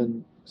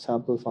semen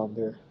sample found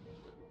there,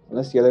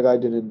 unless the other guy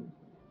didn't,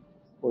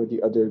 or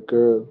the other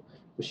girl.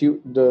 But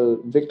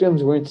the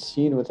victims weren't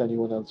seen with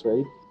anyone else,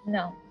 right?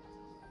 No.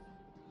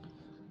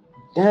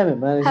 Damn it,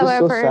 man! It's just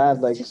so However,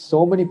 sad. Like,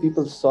 so many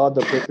people saw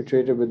the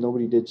perpetrator, but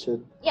nobody did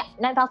shit. Yeah,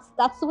 now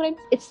that's what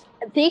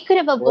they could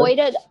have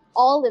avoided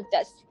all of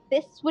this.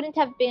 This wouldn't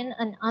have been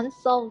an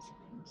unsolved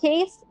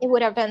case. It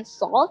would have been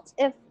solved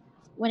if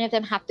one of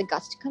them had the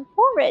guts to come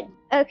forward.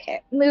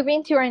 Okay,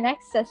 moving to our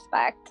next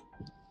suspect,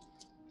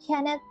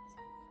 Kenneth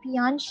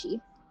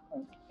Bianchi.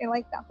 I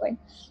like that one.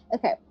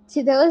 Okay,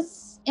 to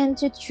those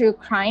into true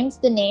crimes,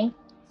 the name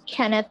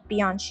Kenneth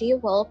Bianchi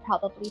will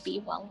probably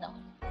be well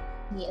known.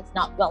 He is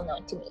not well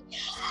known to me.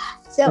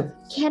 So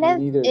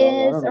Kenneth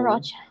is a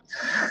Rochester.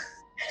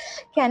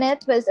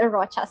 Kenneth was a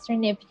Rochester,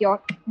 New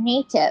York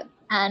native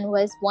and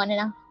was one and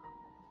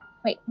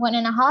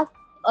a half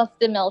of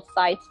the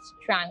Millside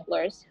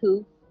stranglers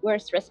who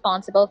was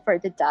responsible for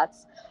the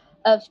deaths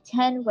of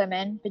 10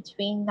 women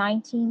between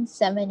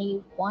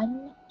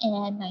 1971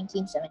 and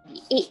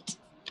 1978.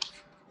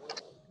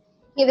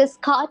 He was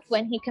caught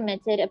when he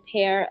committed a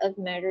pair of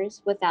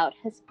murders without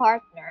his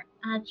partner,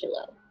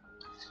 Angelo,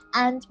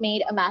 and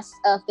made a mess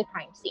of the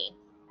crime scene.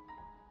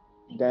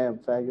 Damn,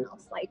 faggot. I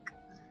was like,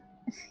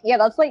 yeah,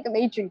 that's like a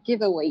major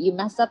giveaway. You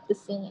mess up the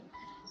scene.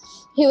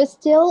 He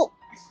still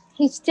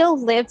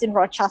lived in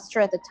Rochester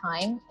at the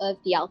time of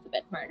the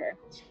Alphabet murder.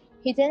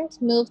 He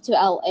didn't move to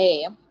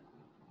LA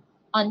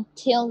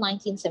until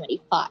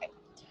 1975.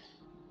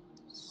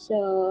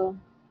 So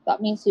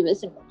that means he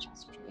was in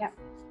Rochester, yeah.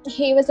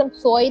 He was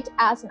employed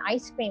as an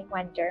ice cream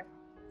vendor.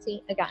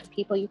 See, again,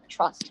 people you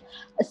trust.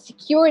 A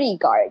security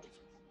guard.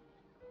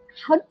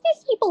 How do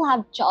these people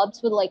have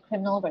jobs with like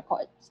criminal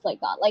records like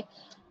that? Like,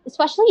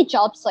 especially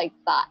jobs like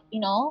that,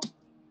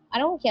 I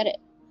don't get it.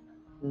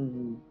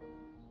 Mm-hmm.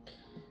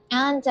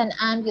 And an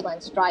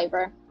ambulance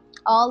driver,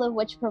 all of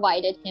which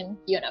provided him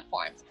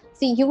uniforms.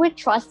 See, you would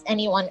trust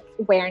anyone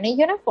wearing a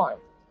uniform.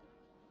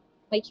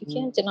 Like, you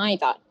can't deny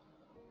that.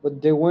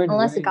 But they weren't.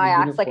 Unless the guy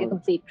acts like a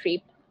complete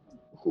creep.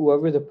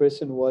 Whoever the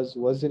person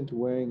wasn't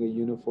wearing a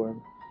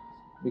uniform,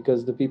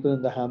 because the people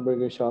in the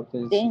hamburger shop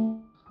didn't.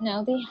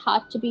 They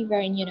had to be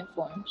wearing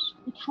uniforms.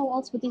 Like, how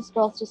else would these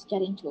girls just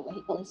get into a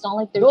vehicle? It's not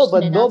like they're just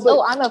gonna announce,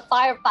 "Oh, I'm a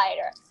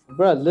firefighter."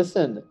 Bruh,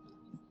 listen.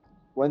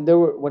 When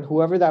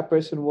whoever that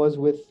person was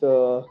with,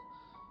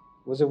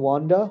 was it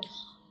Wanda?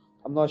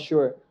 I'm not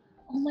sure.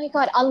 Oh my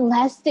god!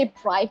 Unless they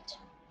bribed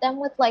them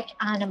with like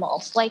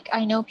animals, like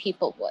I know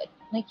people would.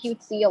 Like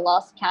you'd see a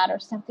lost cat or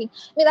something.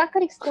 I mean, that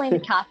could explain the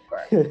cat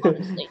fur,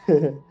 honestly.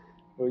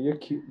 Oh, you're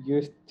cute.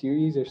 Your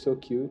theories are so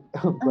cute.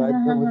 Bribe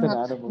them with an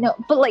animal. No,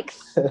 but like,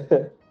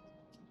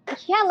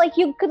 yeah, like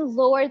you could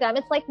lure them.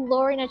 It's like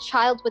luring a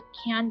child with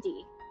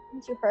candy.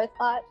 Haven't you heard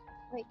that?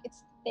 Like,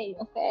 it's thing,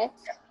 okay?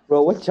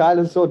 Bro, what child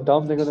is so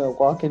dumb they're gonna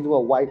walk into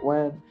a white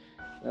van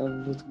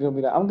and it's gonna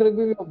be like, "I'm gonna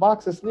give you a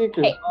box of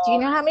Snickers." Hey, do you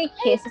know how many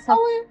cases have?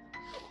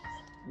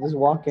 Just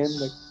walk in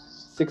like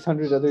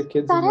 600 other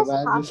kids in the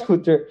van just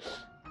with their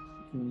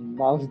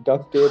mouths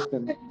duct taped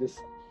and just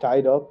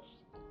tied up,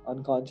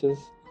 unconscious.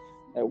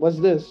 Like, what's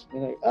this?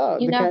 And like, oh,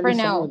 you the never candy's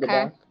know, somewhere in the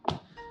back.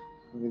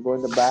 And they go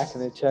in the back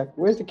and they check,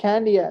 where's the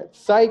candy at?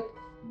 Psych!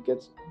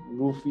 Gets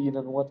roofied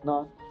and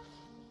whatnot.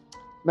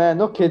 Man,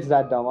 no kids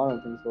that dumb. I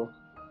don't think so.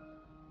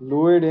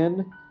 Lured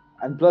in,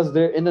 and plus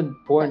they're in a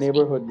poor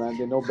neighborhood, man.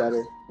 They know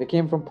better. They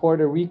came from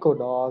Puerto Rico,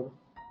 dog.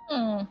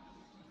 The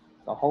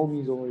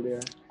homies over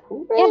there.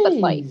 Crazy. Yeah, but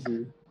like,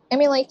 I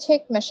mean, like,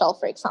 take Michelle,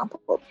 for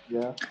example.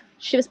 Yeah.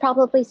 She was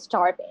probably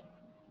starving.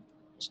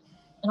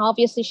 And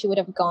obviously she would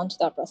have gone to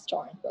that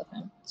restaurant with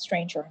him,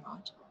 stranger or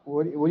not.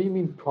 What do you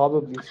mean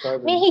probably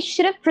starving? I mean, he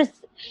should have,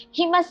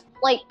 he must,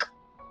 like,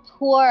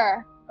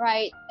 poor,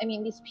 right? I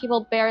mean, these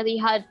people barely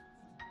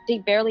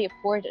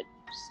afforded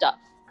stuff.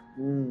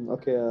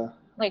 Okay.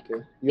 Like,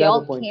 okay. they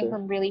all came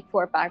from really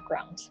poor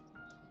backgrounds.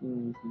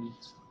 Mm-hmm.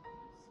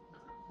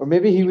 Or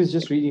maybe he was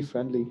just really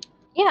friendly,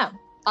 Yeah,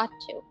 that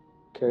too.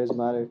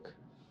 charismatic.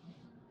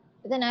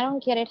 But then I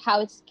don't get it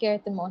how it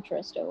scared the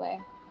motorist away.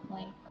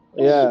 Like,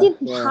 he Yeah,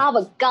 didn't yeah. have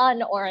a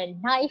gun or a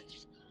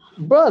knife,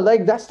 Bro,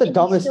 like that's the and he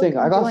dumbest still thing.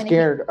 I couldn't got do anything.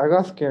 scared. I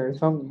got scared.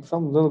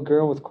 Some little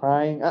girl was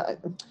crying. I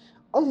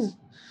was just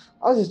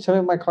I was just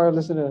chilling in my car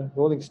listening to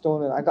Rolling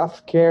Stone and I got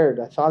scared.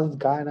 I saw this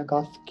guy and I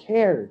got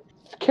scared.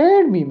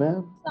 Scared me,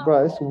 man.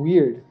 Bro, it's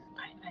weird.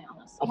 I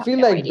honestly I have feel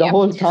no like the idea.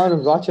 whole town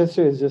of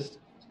Rochester is just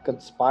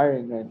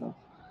conspiring right now.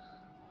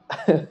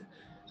 I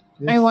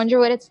This wonder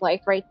what it's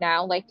like right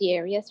now, like the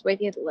areas where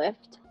they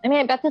lived. I mean,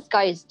 I bet this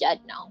guy is dead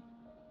now.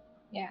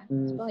 Yeah,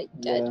 he's probably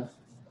dead. yeah,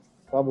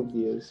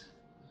 probably is.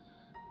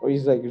 Or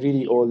he's like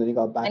really old and he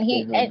got back And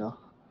pain right now.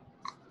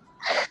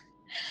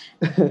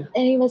 and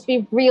he must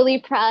be really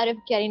proud of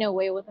getting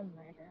away with a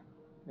murder.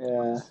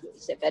 Yeah.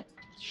 Stupid.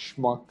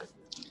 Schmuck.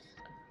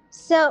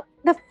 So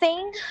the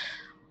thing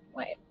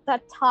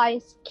that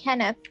ties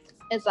Kenneth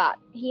is that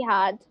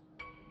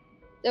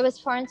there was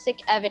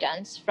forensic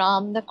evidence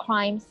from the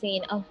crime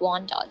scene of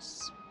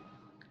Wanda's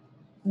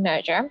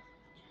murder.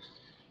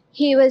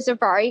 He was a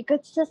very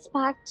good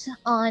suspect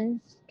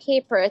on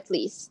paper at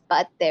least,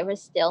 but there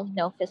was still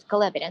no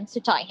physical evidence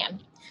to tie him.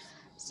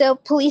 So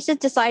police had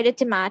decided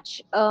to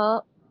match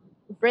a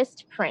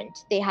wrist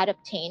print they had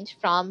obtained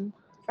from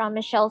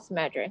Michelle's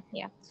murder,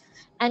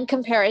 and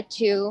compare it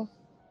to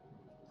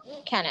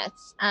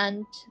Kenneth's,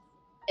 and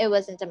it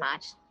wasn't a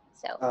match,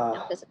 so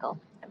no physical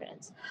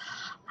evidence.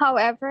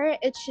 However,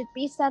 it should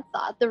be said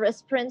that the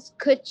wrist prints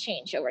could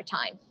change over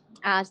time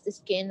as the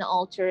skin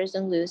alters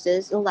and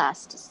loses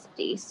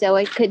elasticity, so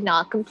it could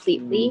not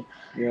completely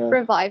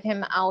revive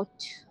him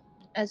out,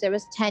 as there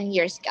was 10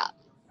 years gap.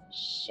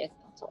 Shit,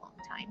 that's a long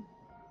time.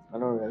 I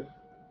know, right?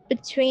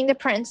 Between the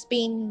prints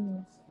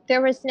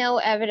there was no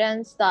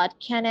evidence that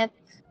Kenneth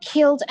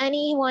killed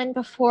anyone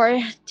before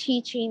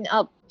teaming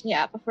up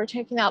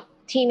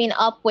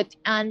with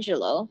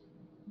Angelo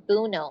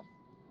Buono.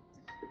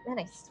 Man,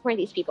 I swear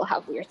these people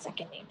have weird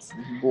second names.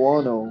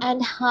 Buono.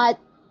 And had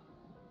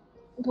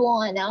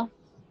Buono.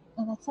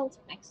 Oh, that sounds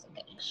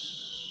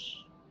Mexican-ish.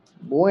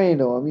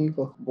 Bueno,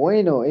 amigo.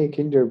 Bueno,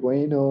 Kinder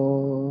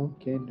Bueno.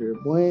 Kinder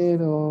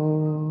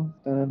Bueno.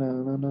 I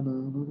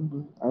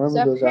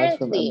remember those ads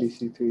from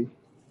NBC3.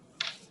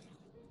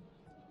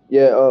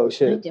 Yeah, oh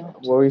shit.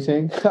 What were you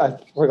saying? I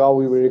forgot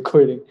we were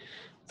recording.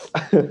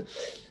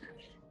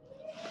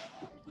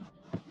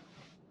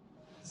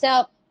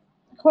 So,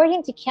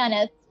 according to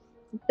Kenneth,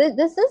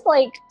 this is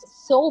like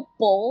so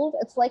bold.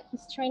 It's like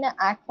he's trying to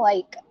act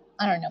like,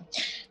 I don't know.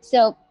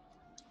 So,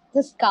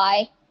 this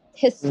guy,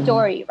 his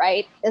story,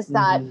 right, is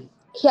that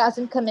he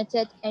hasn't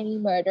committed any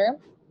murder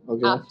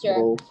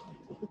after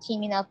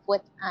teaming up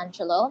with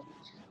Angelo.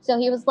 So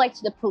he was like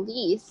to the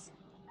police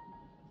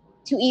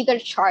to either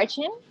charge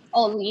him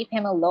or leave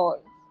him alone.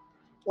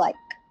 Like,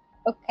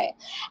 okay.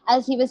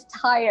 As he was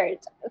tired,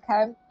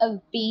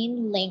 of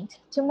being linked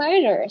to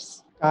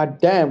murders. God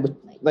damn, but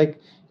like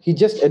he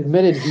just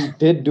admitted he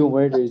did do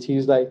murders. He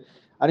was like,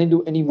 I didn't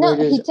do any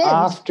murders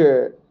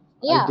after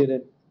I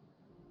didn't.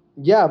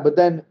 Yeah, but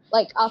then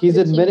like he's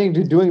admitting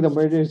to doing the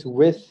murders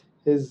with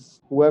his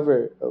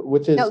whoever,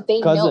 with his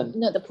cousin.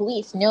 No, the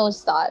police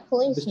knows that.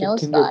 Police Mr.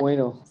 knows Kinder that.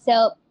 Bueno.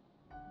 So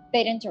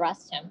they didn't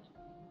arrest him.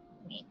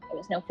 I mean, there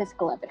was no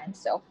physical evidence.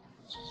 So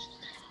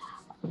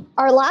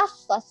our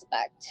last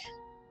suspect,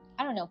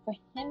 I don't know, for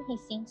him, he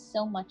seems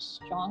so much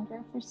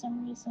stronger for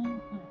some reason. I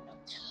don't know.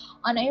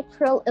 On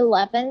April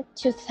 11th,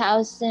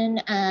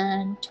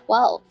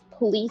 2012,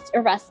 police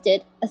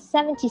arrested a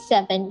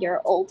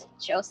 77-year-old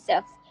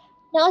Joseph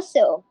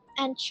Nosso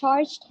and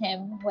charged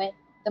him with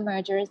the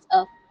murders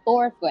of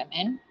 4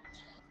 women.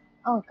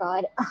 Oh,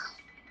 God.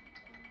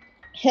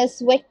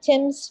 His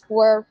victims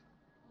were,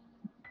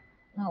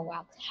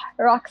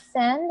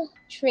 Roxanne,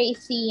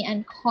 Tracy,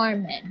 and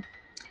Carmen.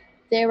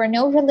 There were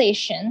no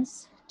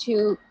relations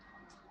to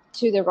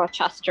the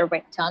Rochester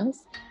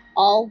victims.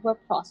 All were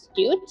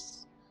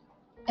prostitutes,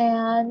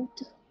 and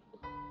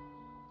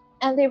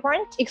they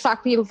weren't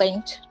exactly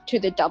linked to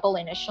the double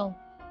initial.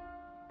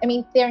 I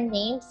mean, their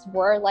names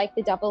were like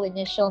the double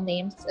initial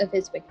names of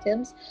his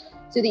victims.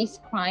 So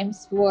these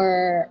crimes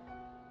were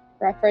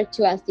referred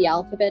to as the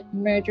alphabet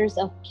murders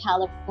of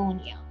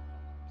California.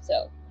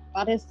 So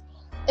that is,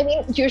 I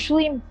mean,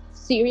 usually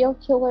serial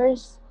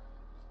killers,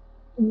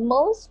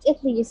 most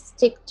at least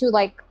stick to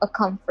like a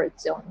comfort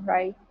zone,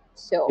 right?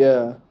 So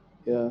yeah.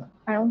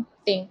 I don't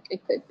think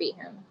it could be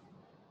him.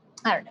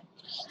 I don't know.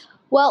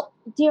 Well,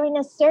 during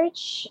a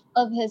search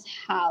of his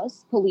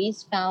house,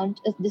 police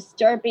found a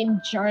disturbing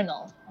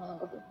journal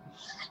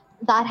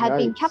that had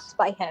been kept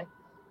by him.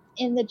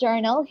 In the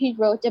journal, he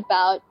wrote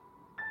about,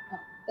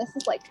 this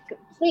is like a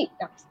complete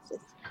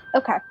narcissist.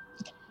 Okay.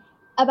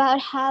 About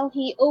how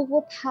he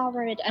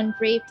overpowered and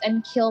raped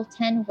and killed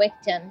 10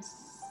 victims.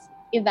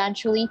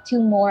 Eventually,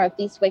 2 more of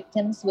these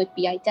victims would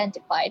be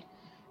identified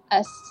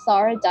as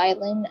Sarah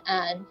Dylan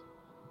and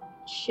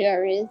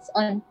Cherise.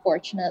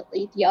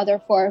 Unfortunately, the other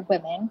 4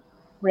 women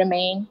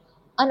remain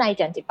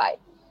unidentified.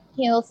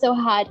 He also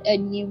had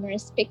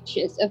numerous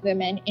pictures of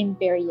women in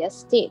various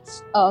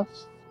states of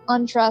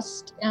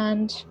undressed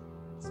and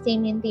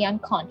seemingly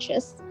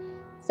unconscious,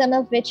 some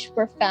of which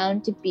were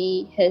found to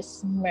be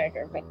his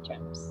murder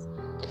victims.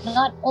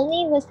 Not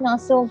only was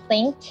Nassau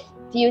linked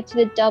due to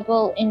the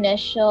double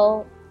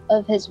initial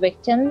of his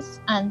victims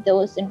and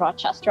those in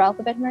Rochester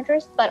alphabet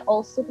murders, but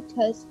also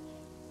because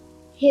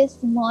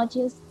his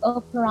modus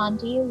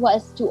operandi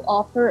was to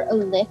offer a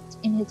lift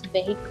in his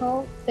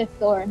vehicle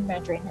before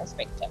murdering his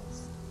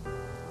victims.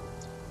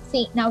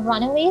 See, now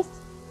runaways,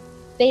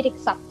 they'd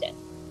accept it.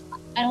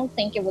 I don't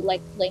think it would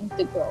blame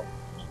the girl.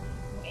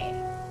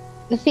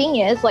 The thing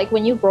is,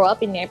 when you grow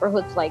up in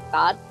neighborhoods like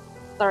that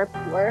are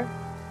poor,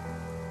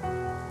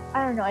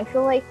 I don't know, I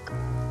feel like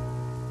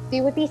they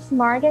would be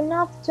smart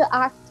enough to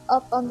act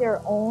up on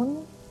their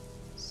own.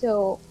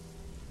 So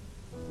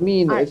I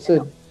mean, I it's don't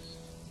a know.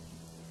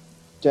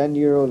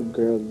 10-year-old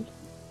girl,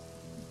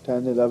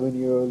 10,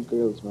 11-year-old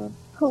girls, man.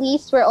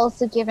 Police were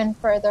also given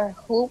further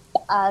hope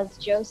as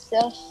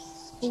Joseph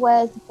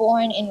was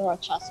born in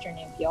Rochester,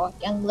 New York,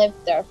 and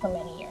lived there for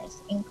many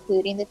years,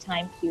 including the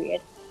time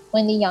period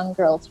when the young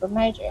girls were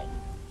murdered.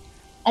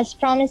 As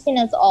promising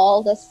as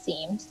all this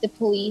seemed, the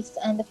police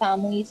and the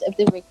families of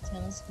the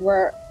victims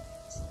were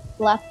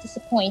left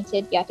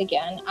disappointed yet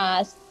again,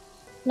 as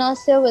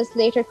Nassau was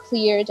later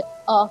cleared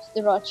of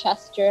the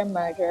Rochester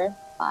murder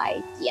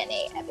by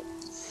DNA evidence.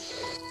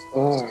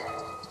 Oh,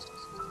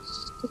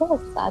 Look how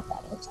sad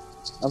that is.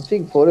 I'm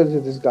seeing photos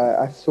of this guy.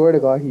 I swear to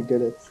God, he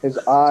did it. His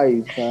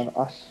eyes, man.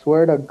 I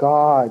swear to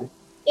God.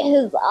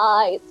 His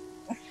eyes.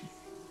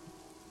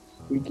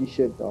 Freaky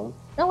shit, dog.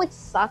 No, it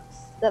sucks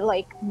that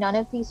none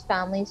of these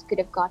families could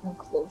have gotten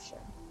closure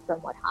from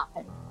what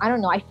happened. I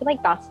don't know. I feel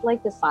like that's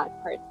the sad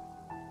part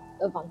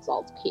of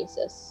unsolved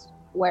cases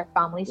where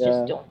families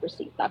just Yeah. don't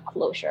receive that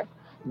closure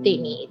they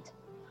Mm. need.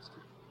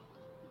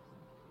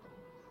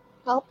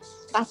 Well,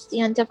 that's the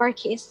end of our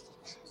case.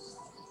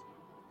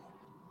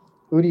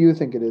 Who do you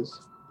think it is?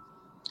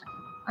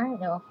 I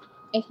don't know.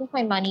 I think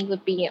my money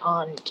would be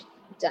on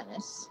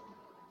Dennis,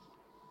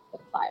 the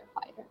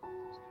firefighter.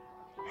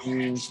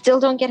 Still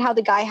don't get how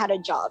the guy had a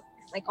job.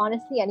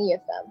 Honestly, any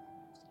of them.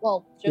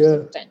 Well,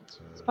 Joseph didn't.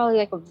 He's probably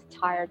a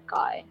retired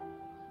guy.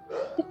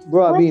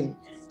 Bro, I mean,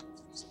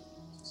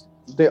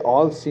 they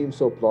all seem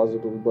so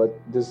plausible, but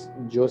this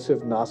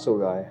Joseph Nassau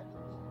guy.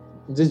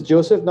 This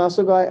Joseph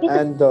Nassau guy He's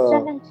and a the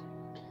seventh.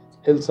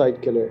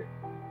 Hillside Killer.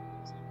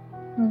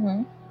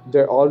 Mm-hmm.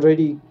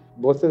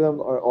 Both of them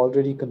are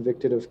already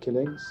convicted of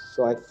killings.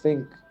 So I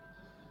think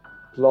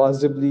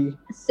plausibly.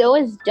 So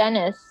is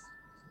Dennis.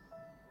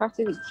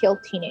 Practically killed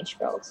teenage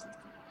girls.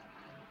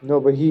 No,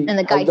 but he And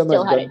the guy held them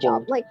still at had a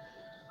job. gunpoint.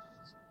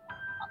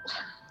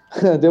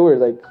 They were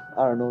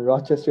I don't know,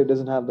 Rochester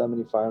doesn't have that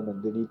many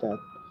firemen. They need that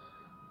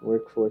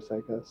workforce,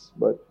 I guess.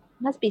 But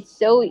it must be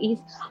so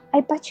easy.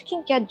 I bet you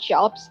can get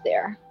jobs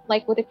there,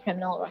 with a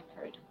criminal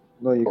record.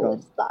 no, you Who can't.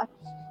 is that?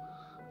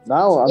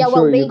 Now I'm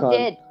sure you can't.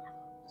 Did.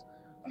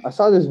 I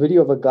saw this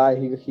video of a guy.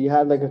 He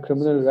had a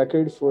criminal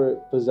record for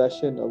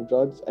possession of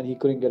drugs, and he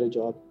couldn't get a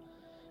job.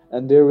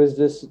 And there was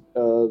this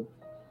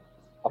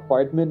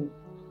apartment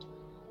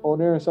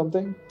owner or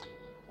something,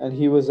 and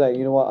he was like,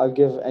 you know what? I'll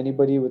give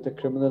anybody with a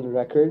criminal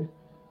record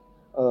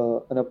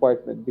an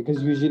apartment,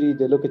 because usually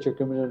they look at your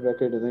criminal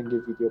record and then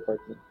give you the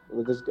apartment.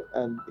 With this,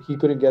 and he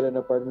couldn't get an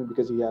apartment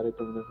because he had a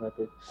criminal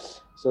record.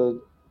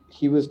 So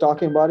he was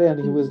talking about it, and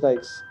he was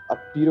like, a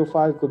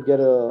pedophile could get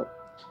a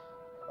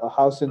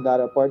house in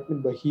that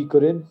apartment, but he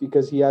couldn't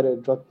because he had a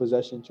drug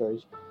possession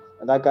charge,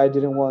 and that guy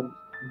didn't want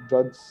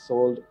drugs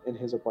sold in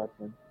his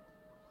apartment.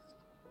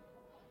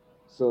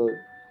 So,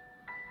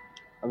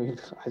 I mean,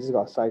 I just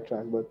got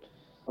sidetracked, but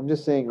I'm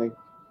just saying,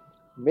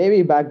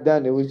 maybe back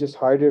then it was just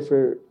harder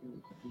for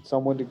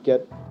someone to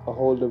get a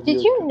hold of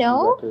Did your you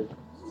know record.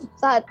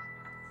 that?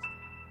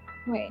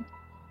 Wait,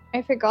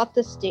 I forgot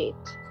the state.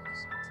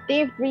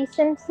 They've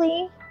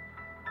recently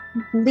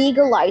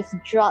legalized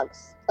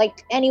drugs.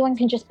 Anyone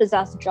can just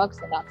possess drugs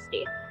in that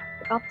state.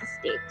 I forgot the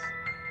state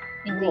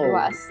in the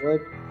US.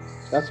 What?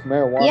 That's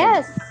marijuana.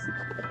 Yes.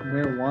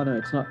 Marijuana.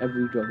 It's not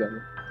every drug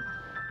ever.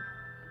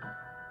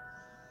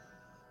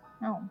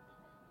 No.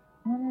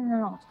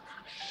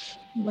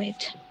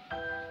 Wait.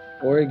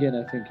 Oregon,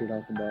 I think you're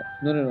talking about.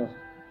 No.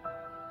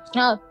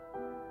 Oh,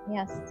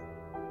 yes.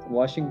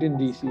 Washington,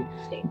 D.C.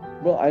 State.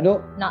 Bro, I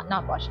know.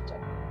 Not Washington.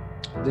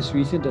 This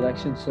recent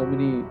election, so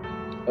many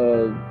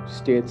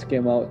states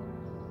came out,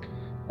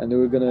 and they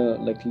were gonna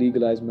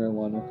legalize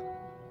marijuana.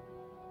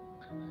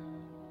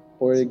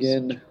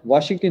 Oregon,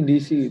 Washington,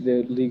 D.C.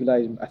 They're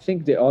legalized. I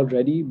think they're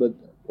already,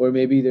 or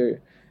maybe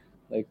they're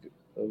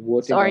voting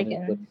It's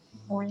Oregon.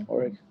 on it.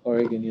 But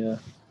Oregon, yeah.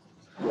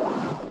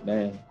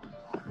 Man.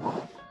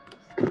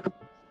 I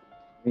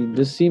mean,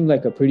 this seemed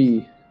like a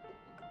pretty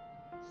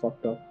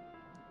fucked up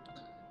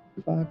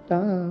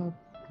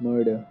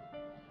murder.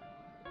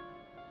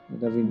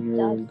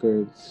 11-year-old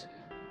girls.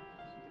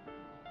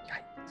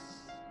 Yikes.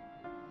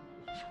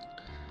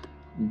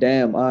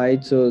 Damn,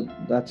 alright, so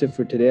that's it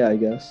for today, I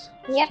guess.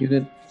 Yep.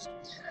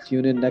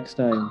 Tune in next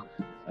time,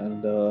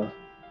 and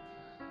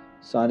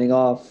Signing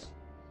off.